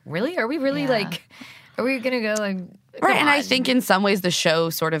 people. Like, really? Are we really like, are we going to go like... Right, and I think in some ways the show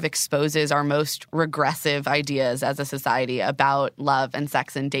sort of exposes our most regressive ideas as a society about love and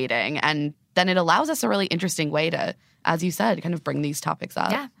sex and dating. And then it allows us a really interesting way to, as you said, kind of bring these topics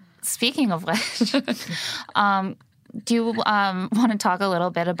up. Yeah. Speaking of which... do you want to talk a little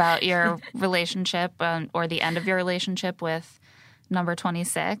bit about your relationship or the end of your relationship with number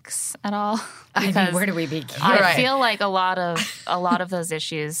 26 at all? Because I mean, where do we begin? I feel like a lot of those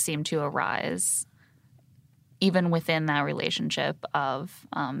issues seem to arise even within that relationship of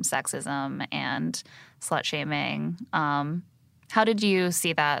sexism and slut shaming. How did you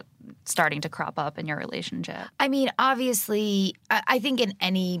see that starting to crop up in your relationship? I mean, obviously, I think in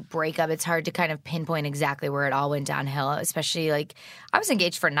any breakup, it's hard to kind of pinpoint exactly where it all went downhill, especially like I was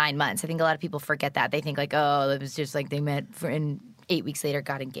engaged for 9 months. I think a lot of people forget that. They think like, oh, it was just like they met and 8 weeks later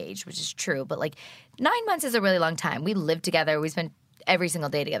got engaged, which is true. But like 9 months is a really long time. We lived together. We spent every single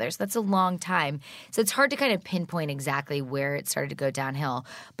day together. So that's a long time. So it's hard to kind of pinpoint exactly where it started to go downhill.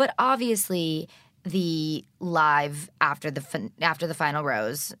 But obviously the live after the final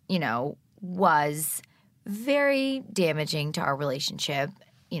rose, was very damaging to our relationship.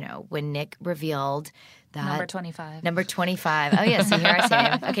 When Nick revealed that Number 25. Oh yeah, so here I say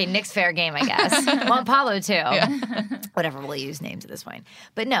him. Okay, Nick's fair game, I guess. Juan Pablo too. Yeah. Whatever, we'll use names at this point.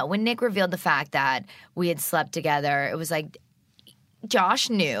 But no, when Nick revealed the fact that we had slept together, it was like Josh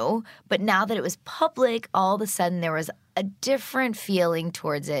knew, but now that it was public, all of a sudden there was a different feeling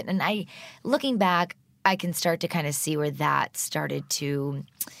towards it. And looking back, I can start to kind of see where that started to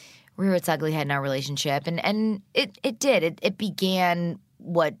rear its ugly head in our relationship. And it did. It began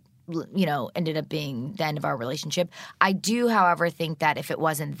what, ended up being the end of our relationship. I do, however, think that if it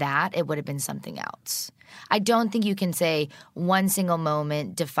wasn't that, it would have been something else. I don't think you can say one single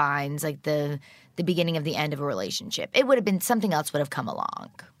moment defines like the beginning of the end of a relationship. It would have been something else would have come along.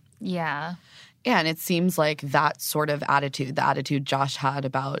 Yeah. Yeah, and it seems like that sort of attitude, the attitude Josh had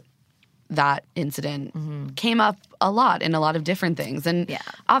about that incident, came up a lot in a lot of different things. And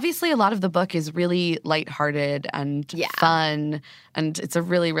obviously a lot of the book is really lighthearted and fun, and it's a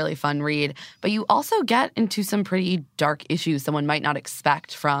really, really fun read. But you also get into some pretty dark issues someone might not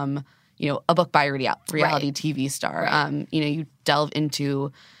expect from, a book by a reality TV star. Right. You delve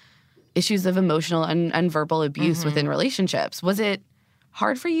into issues of emotional and verbal abuse within relationships. Was it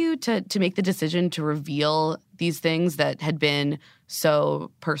hard for you to make the decision to reveal these things that had been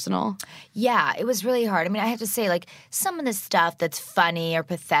so personal? Yeah, it was really hard. I mean, I have to say, like, some of the stuff that's funny or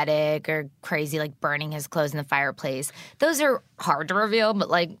pathetic or crazy, like burning his clothes in the fireplace, those are hard to reveal, but,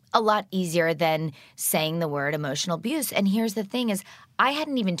 like, a lot easier than saying the word emotional abuse. And here's the thing is, I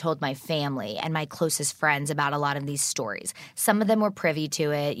hadn't even told my family and my closest friends about a lot of these stories. Some of them were privy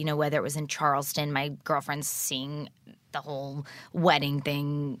to it, whether it was in Charleston, my girlfriend's seeing the whole wedding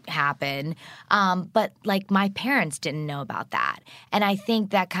thing happen. But like my parents didn't know about that. And I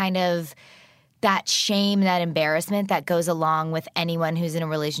think that kind of that shame, that embarrassment that goes along with anyone who's in a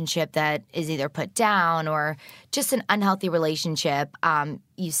relationship that is either put down or just an unhealthy relationship.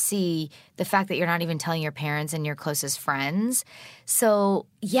 You see the fact that you're not even telling your parents and your closest friends. So,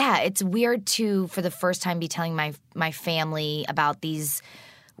 yeah, it's weird to, for the first time, be telling my family about these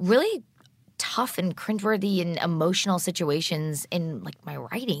really tough and cringeworthy and emotional situations in like my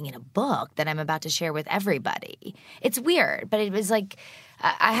writing in a book that I'm about to share with everybody. It's weird, but it was like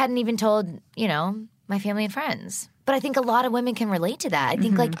I hadn't even told, my family and friends. But I think a lot of women can relate to that. I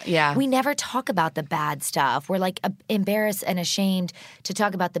think we never talk about the bad stuff. We're like embarrassed and ashamed to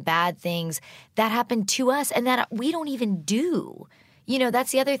talk about the bad things that happen to us and that we don't even do.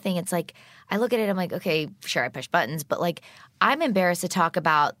 That's the other thing. It's like I look at it, I'm like, okay, sure, I push buttons, but like I'm embarrassed to talk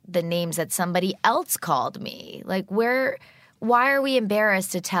about the names that somebody else called me. Like why are we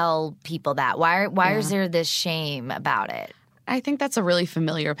embarrassed to tell people that? Why is there this shame about it? I think that's a really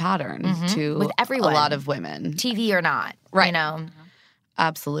familiar pattern to with everyone, a lot of women. TV or not, right?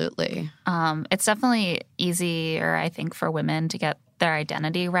 Absolutely. It's definitely easier, I think, for women to get their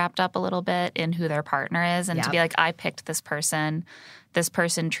identity wrapped up a little bit in who their partner is and to be like, I picked this person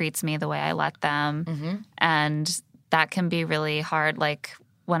treats me the way I let them. And that can be really hard. Like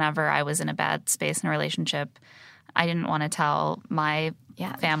whenever I was in a bad space in a relationship, I didn't want to tell my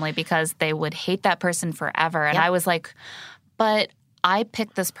family because they would hate that person forever. And I was like, but I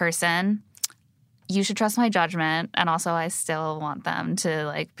picked this person. You should trust my judgment. And also I still want them to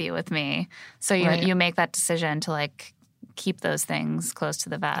like be with me. So you make that decision to like keep those things close to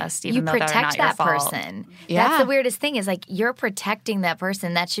the vest, even though they're not your fault. You protect that person. Yeah. That's the weirdest thing is like you're protecting that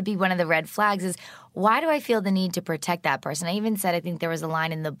person. That should be one of the red flags is why do I feel the need to protect that person? I even said I think there was a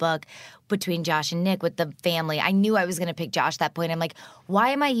line in the book between Josh and Nick with the family. I knew I was going to pick Josh at that point. I'm like, why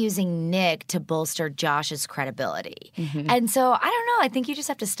am I using Nick to bolster Josh's credibility? And so I don't know. I think you just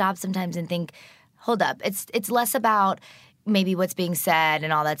have to stop sometimes and think, hold up. It's less about maybe what's being said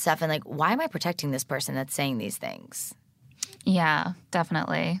and all that stuff and like, why am I protecting this person that's saying these things? Yeah,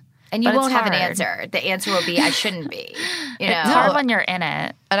 definitely. And you won't have an answer. The answer will be, I shouldn't be. It's hard when you're in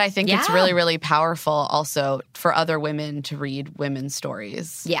it. And I think it's really, really powerful also for other women to read women's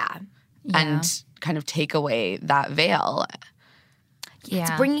stories. And kind of take away that veil.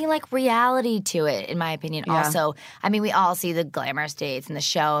 It's bringing like reality to it, in my opinion, also. I mean, we all see the glamorous dates and the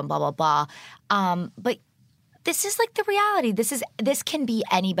show and blah, blah, blah. But this is like the reality. This can be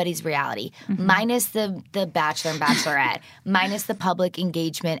anybody's reality, minus the Bachelor and Bachelorette, minus the public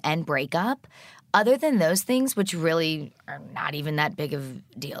engagement and breakup. Other than those things, which really are not even that big of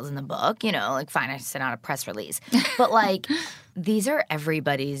deals in the book, like fine, I sent out a press release. But like these are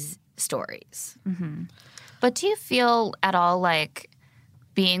everybody's stories. But do you feel at all like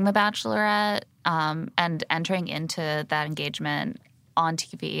being the Bachelorette and entering into that engagement on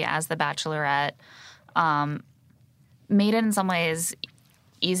TV as the Bachelorette made it in some ways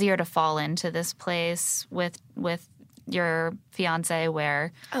easier to fall into this place with your fiance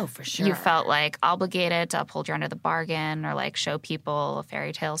where for sure you felt like obligated to uphold your end of the bargain or like show people a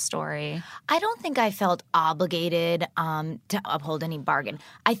fairy tale story? I don't think I felt obligated to uphold any bargain.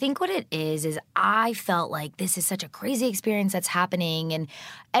 I think what it is I felt like this is such a crazy experience that's happening and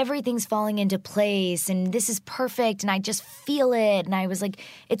everything's falling into place and this is perfect and I just feel it and I was like,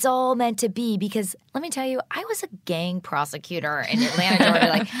 it's all meant to be because let me tell you, I was a gang prosecutor in Atlanta, Georgia.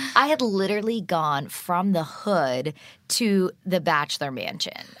 Like I had literally gone from the hood to the Bachelor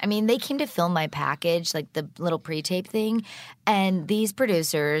Mansion. I mean, they came to film my package, like the little pre-tape thing, and these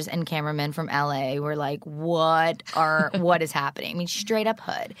producers and cameramen from LA were like, what is happening? I mean, straight up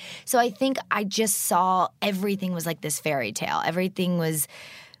hood. So I think I just saw everything was like this fairy tale. Everything was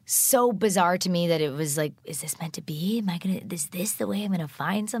so bizarre to me that it was like, is this meant to be? Is this the way I'm going to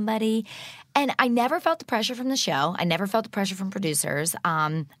find somebody? And I never felt the pressure from the show. I never felt the pressure from producers.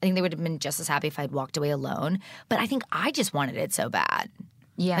 I think they would have been just as happy if I'd walked away alone. But I think I just wanted it so bad.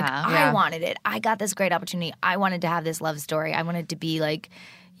 I wanted it. I got this great opportunity. I wanted to have this love story. I wanted to be like,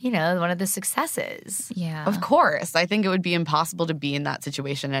 one of the successes. Yeah. Of course. I think it would be impossible to be in that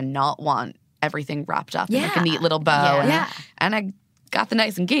situation and not want everything wrapped up in like a neat little bow. And I got the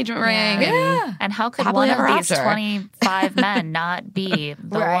nice engagement ring. And how could one of these 25 men not be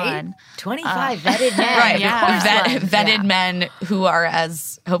the one? 25 vetted men. Right. Vetted men who are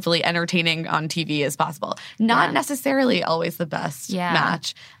as hopefully entertaining on TV as possible. Not necessarily always the best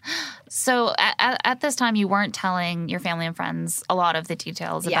match. So at this time, you weren't telling your family and friends a lot of the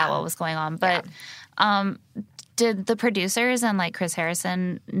details about what was going on. But Did the producers and like Chris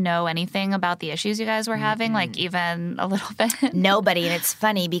Harrison know anything about the issues you guys were having, like even a little bit? Nobody. And it's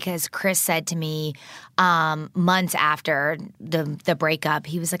funny because Chris said to me months after the breakup,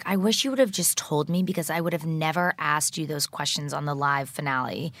 he was like, I wish you would have just told me because I would have never asked you those questions on the live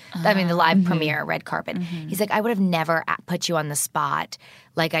finale. I mean, the live premiere, red carpet. He's like, I would have never put you on the spot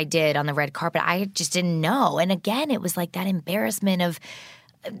like I did on the red carpet. I just didn't know. And again, it was like that embarrassment of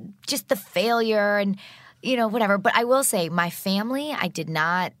just the failure and whatever. But I will say my family, I did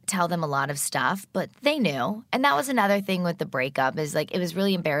not tell them a lot of stuff, but they knew. And that was another thing with the breakup is like it was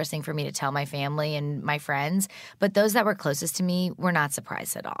really embarrassing for me to tell my family and my friends. But those that were closest to me were not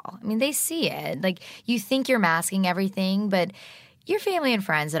surprised at all. I mean, they see it. Like you think you're masking everything, but your family and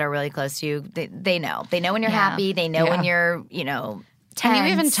friends that are really close to you, they know. They know when you're happy. They know when you're, tense. And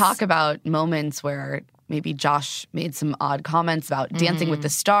you even talk about moments where maybe Josh made some odd comments about Dancing with the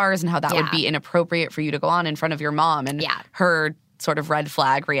Stars and how that would be inappropriate for you to go on in front of your mom and her sort of red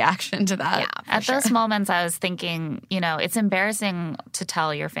flag reaction to that. Yeah, at those moments I was thinking, it's embarrassing to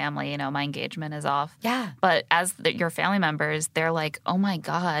tell your family, my engagement is off. Yeah. But as your family members, they're like, oh my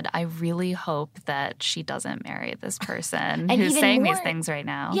God, I really hope that she doesn't marry this person who's saying these things right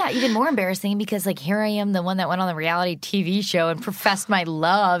now. Yeah, even more embarrassing because like here I am, the one that went on the reality TV show and professed my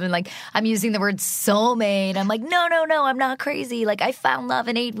love and like I'm using the word soulmate. I'm like, no, I'm not crazy. Like I found love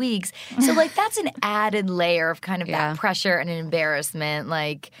in 8 weeks. So like that's an added layer of kind of that pressure and an embarrassment.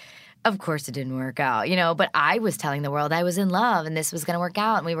 Like, of course it didn't work out, but I was telling the world I was in love and this was going to work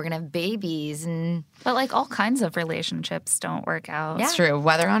out and we were going to have babies. But like all kinds of relationships don't work out. It's true,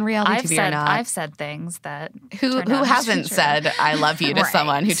 whether on reality TV or not. I've said things that who hasn't said I love you to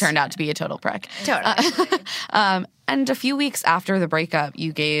someone who turned out to be a total prick. Totally. And a few weeks after the breakup,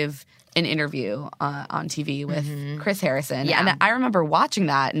 you gave an interview on TV with Chris Harrison. Yeah. And I remember watching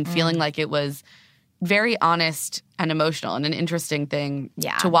that and feeling like it was very honest and emotional and an interesting thing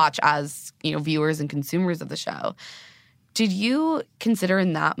to watch as, viewers and consumers of the show. Did you consider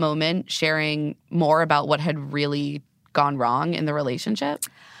in that moment sharing more about what had really gone wrong in the relationship?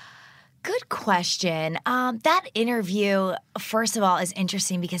 Good question. That interview, first of all, is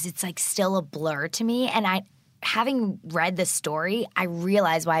interesting because it's like still a blur to me. And having read the story, I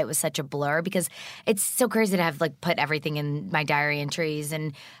realized why it was such a blur because it's so crazy to have like put everything in my diary entries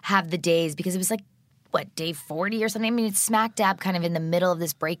and have the days because it was like, day 40 or something? I mean, it's smack dab kind of in the middle of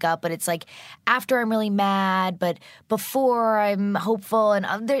this breakup, but it's like after I'm really mad, but before I'm hopeful.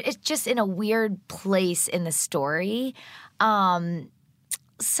 And it's just in a weird place in the story.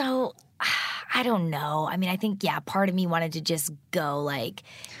 So I don't know. I mean, I think, part of me wanted to just go like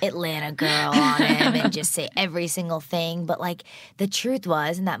Atlanta girl on him and just say every single thing. But like the truth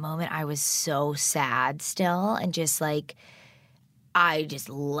was in that moment, I was so sad still and just like, I just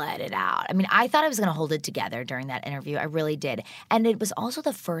let it out. I mean, I thought I was going to hold it together during that interview. I really did. And it was also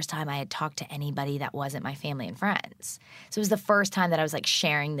the first time I had talked to anybody that wasn't my family and friends. So it was the first time that I was like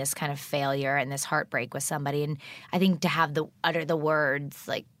sharing this kind of failure and this heartbreak with somebody. And I think to utter the words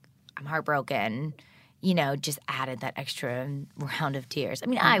like, I'm heartbroken, just added that extra round of tears. I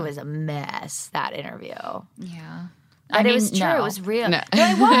mean, I was a mess that interview. Yeah. But it was true. No. It was real. No,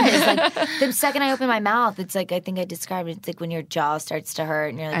 it was. Like the second I opened my mouth, it's like I think I described it. It's like when your jaw starts to hurt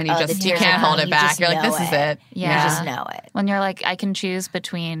and you're like, and you can't hold it back. You're like, this is it. Yeah. You just know it. When you're like, I can choose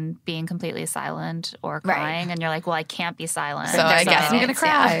between being completely silent or crying, and you're like, well, I can't be silent. So I guess I'm going to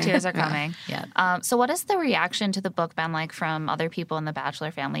cry. Tears are coming. Yeah. So what has the reaction to the book been like from other people in the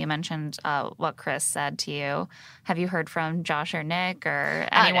Bachelor family? You mentioned what Chris said to you. Have you heard from Josh or Nick or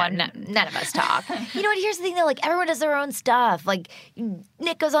anyone? None of us talk. You know what? Here's the thing, though. Like, everyone does their own stuff. Like,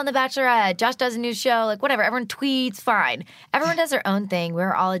 Nick goes on The Bachelorette. Josh does a new show. Like, whatever. Everyone tweets. Fine. Everyone does their own thing.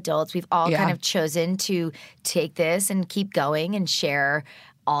 We're all adults. We've all kind of chosen to take this and keep going and share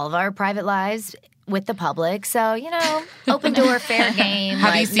all of our private lives with the public. So, open door, fair game.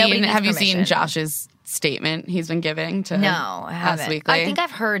 Have you seen Josh's statement he's been giving to Us Weekly? I think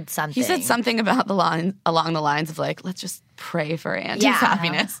I've heard something. He said something about along the lines of like, let's just pray for Andy's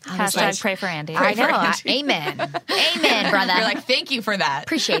happiness. Hashtag pray for Andy. I know. Amen. Amen, brother. You're like, thank you for that.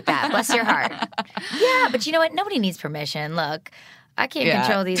 Appreciate that. Bless your heart. Yeah, but you know what? Nobody needs permission. Look, I can't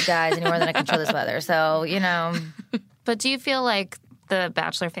control these guys any more than I control this weather. So, But do you feel like the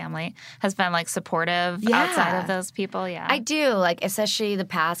Bachelor family has been like supportive outside of those people? Yeah, I do. Like, especially the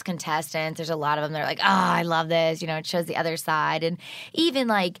past contestants. There's a lot of them that are like, oh, I love this. It shows the other side. And even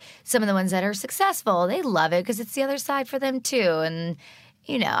like some of the ones that are successful, they love it because it's the other side for them too. And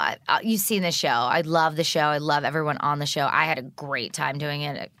you've seen the show. I love the show. I love everyone on the show. I had a great time doing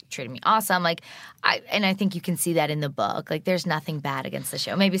it. It treated me awesome. I think you can see that in the book. There's nothing bad against the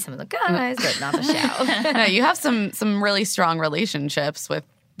show. Maybe some of the guys, but not the show. No, you have some really strong relationships with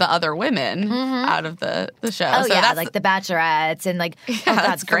the other women out of the show. Oh, so yeah, the Bachelorettes and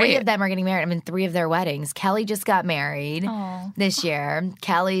that's great. 3 of them are getting married. I'm in 3 of their weddings. Kelly just got married this year.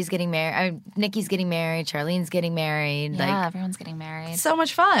 Kelly's getting married. Nikki's getting married. Charlene's getting married. Yeah, everyone's getting married. So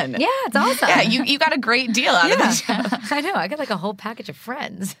much fun. Yeah, it's awesome. Yeah, you got a great deal out of the show. I know. I got a whole package of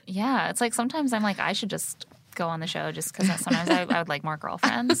friends. Yeah, it's sometimes I'm I should just go on the show just because sometimes I would like more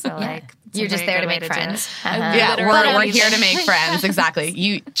girlfriends. So you're just there to make friends. Yeah, we're here to make friends. Exactly.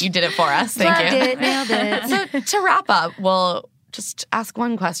 You did it for us. Thank you. Nailed it. So to wrap up, we'll just ask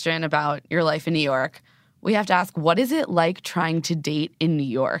one question about your life in New York. We have to ask, what is it like trying to date in New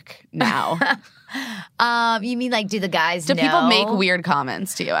York now? You mean do the guys know? Do people make weird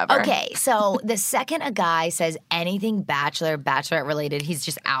comments to you ever? Okay, so the second a guy says anything bachelorette related, he's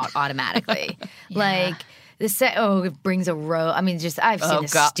just out automatically. It brings a row. I mean, I've seen the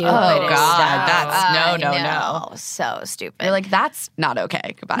stupidest stuff. Oh, God. That's no. So stupid. You're that's not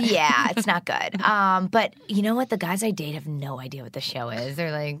okay. Goodbye. Yeah, it's not good. But you know what? The guys I date have no idea what the show is.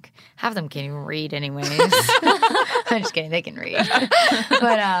 They're half of them can't even read anyways. I'm just kidding. They can read.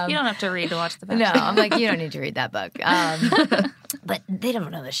 But you don't have to read to watch The Bachelor. No, I'm you don't need to read that book. But they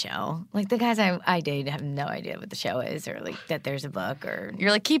don't know the show. The guys I date have no idea what the show is or that there's a book or...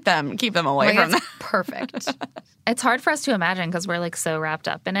 You're keep them away from that. Perfect. It's hard for us to imagine because we're so wrapped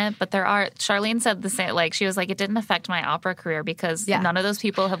up in it. But Charlene said the same, she was it didn't affect my opera career because none of those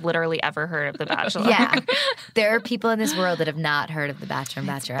people have literally ever heard of The Bachelor. Yeah. There are people in this world that have not heard of The Bachelor and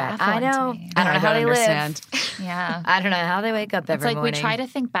Bachelorette. I know. I don't know how they live. Yeah. I don't know how they wake up every morning. We try to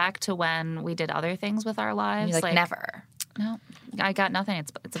think back to when we did other things with our lives. You're never. No, I got nothing.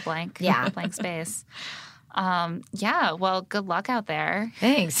 It's a blank. Yeah. Blank space. Yeah, well, good luck out there.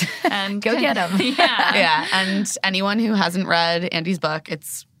 Thanks. And go get them. Yeah. Yeah. And anyone who hasn't read Andy's book,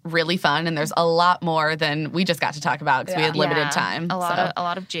 it's really fun. And there's a lot more than we just got to talk about because we had limited time. A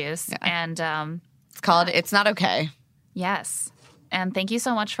lot of juice. Yeah. And it's called It's Not Okay. Yes. And thank you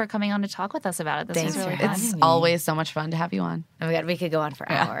so much for coming on to talk with us about it. This was really fun. It's always so much fun to have you on. Oh my God, we could go on for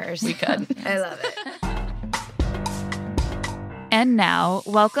hours. We could. I love it. And now,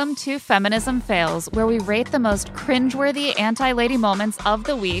 welcome to Feminism Fails, where we rate the most cringeworthy anti-lady moments of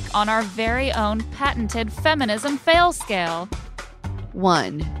the week on our very own patented Feminism Fail scale.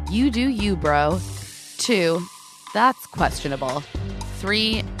 1, you do you, bro. 2, that's questionable.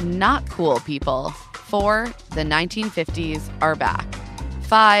 3, not cool people. 4, the 1950s are back.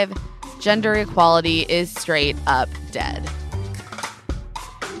 5, gender equality is straight up dead.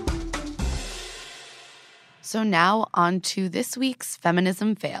 So now on to this week's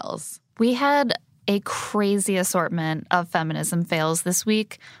Feminism Fails. We had a crazy assortment of feminism fails this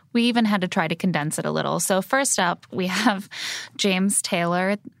week. We even had to try to condense it a little. So first up, we have James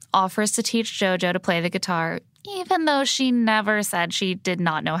Taylor offers to teach JoJo to play the guitar, even though she never said she did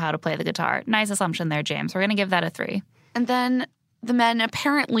not know how to play the guitar. Nice assumption there, James. We're going to give that a 3. And then the men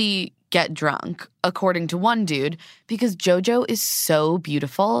apparently get drunk, according to one dude, because JoJo is so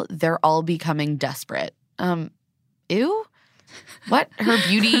beautiful, they're all becoming desperate. Ew? What? Her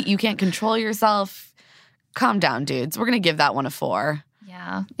beauty? You can't control yourself? Calm down, dudes. We're going to give that one a 4.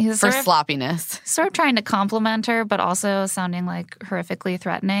 Yeah. For sloppiness. Sort of trying to compliment her, but also sounding horrifically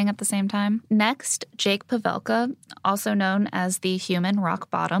threatening at the same time. Next, Jake Pavelka, also known as the human rock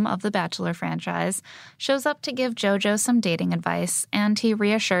bottom of the Bachelor franchise, shows up to give JoJo some dating advice, and he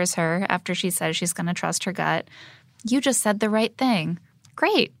reassures her after she says she's going to trust her gut. You just said the right thing.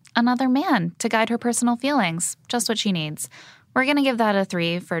 Great. Another man to guide her personal feelings. Just what she needs. We're going to give that a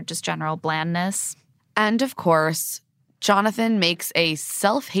 3 for just general blandness. And of course, Jonathan makes a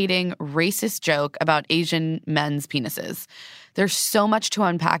self-hating, racist joke about Asian men's penises. There's so much to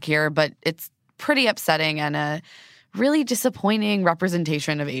unpack here, but it's pretty upsetting and a really disappointing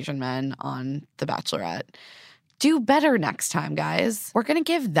representation of Asian men on The Bachelorette. Do better next time, guys. We're going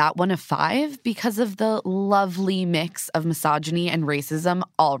to give that one a 5 because of the lovely mix of misogyny and racism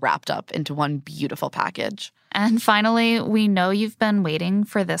all wrapped up into one beautiful package. And finally, we know you've been waiting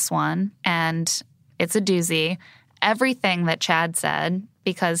for this one, and it's a doozy. Everything that Chad said,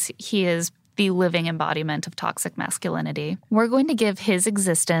 because he is the living embodiment of toxic masculinity. We're going to give his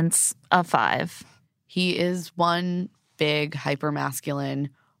existence a 5. He is one big hypermasculine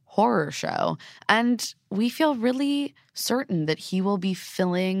horror show, and we feel really certain that he will be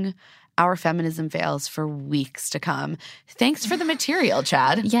filling our feminism fails for weeks to come. Thanks for the material,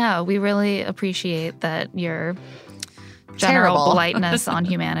 Chad. Yeah, we really appreciate that you're General politeness on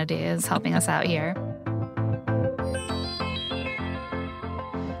humanity is helping us out here.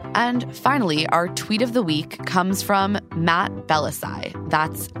 And finally, our tweet of the week comes from Matt Belisai.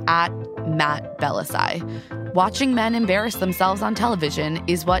 That's at Matt Belisai. Watching men embarrass themselves on television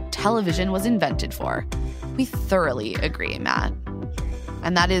is what television was invented for. We thoroughly agree, Matt.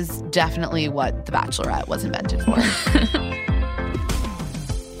 And that is definitely what The Bachelorette was invented for.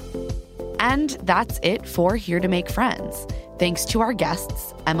 And that's it for Here to Make Friends. Thanks to our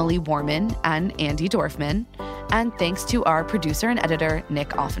guests, Emily Warman and Andy Dorfman. And thanks to our producer and editor, Nick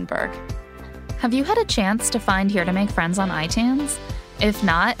Offenberg. Have you had a chance to find Here to Make Friends on iTunes? If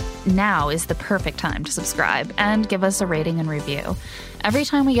not, now is the perfect time to subscribe and give us a rating and review. Every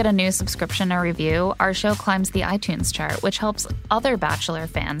time we get a new subscription or review, our show climbs the iTunes chart, which helps other Bachelor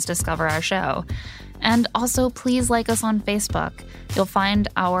fans discover our show. And also, please like us on Facebook. You'll find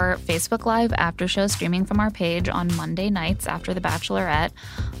our Facebook Live after show streaming from our page on Monday nights after The Bachelorette.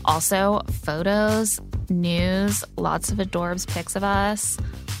 Also, photos, news, lots of adorbs pics of us,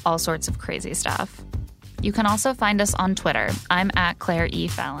 all sorts of crazy stuff. You can also find us on Twitter. I'm at Claire E.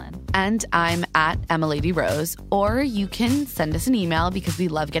 Fallon. And I'm at Emilady Rose. Or you can send us an email, because we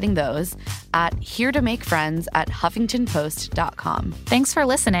love getting those, at heretomakefriends@huffingtonpost.com. Thanks for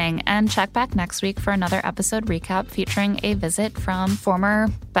listening, and check back next week for another episode recap featuring a visit from former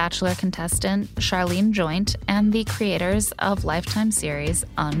Bachelor contestant Charlene Joint and the creators of Lifetime series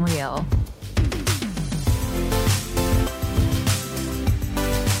Unreal.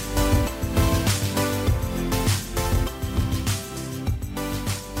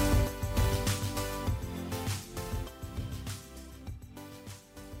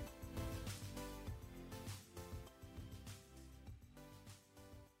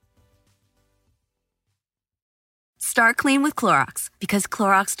 Start clean with Clorox, because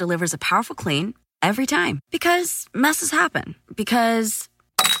Clorox delivers a powerful clean every time. Because messes happen. Because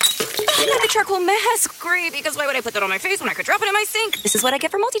the charcoal mask. Great, because why would I put that on my face when I could drop it in my sink? This is what I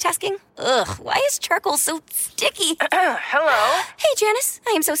get for multitasking. Ugh, why is charcoal so sticky? Hello? Hey, Janice.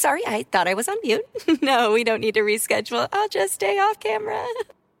 I am so sorry. I thought I was on mute. No, we don't need to reschedule. I'll just stay off camera.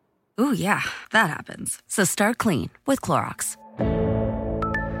 Ooh, yeah, that happens. So start clean with Clorox.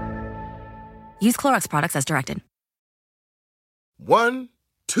 Use Clorox products as directed. 1,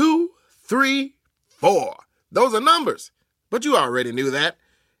 2, 3, 4. Those are numbers. But you already knew that.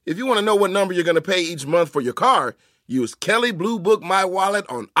 If you want to know what number you're going to pay each month for your car, use Kelley Blue Book My Wallet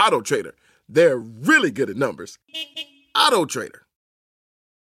on AutoTrader. They're really good at numbers. AutoTrader.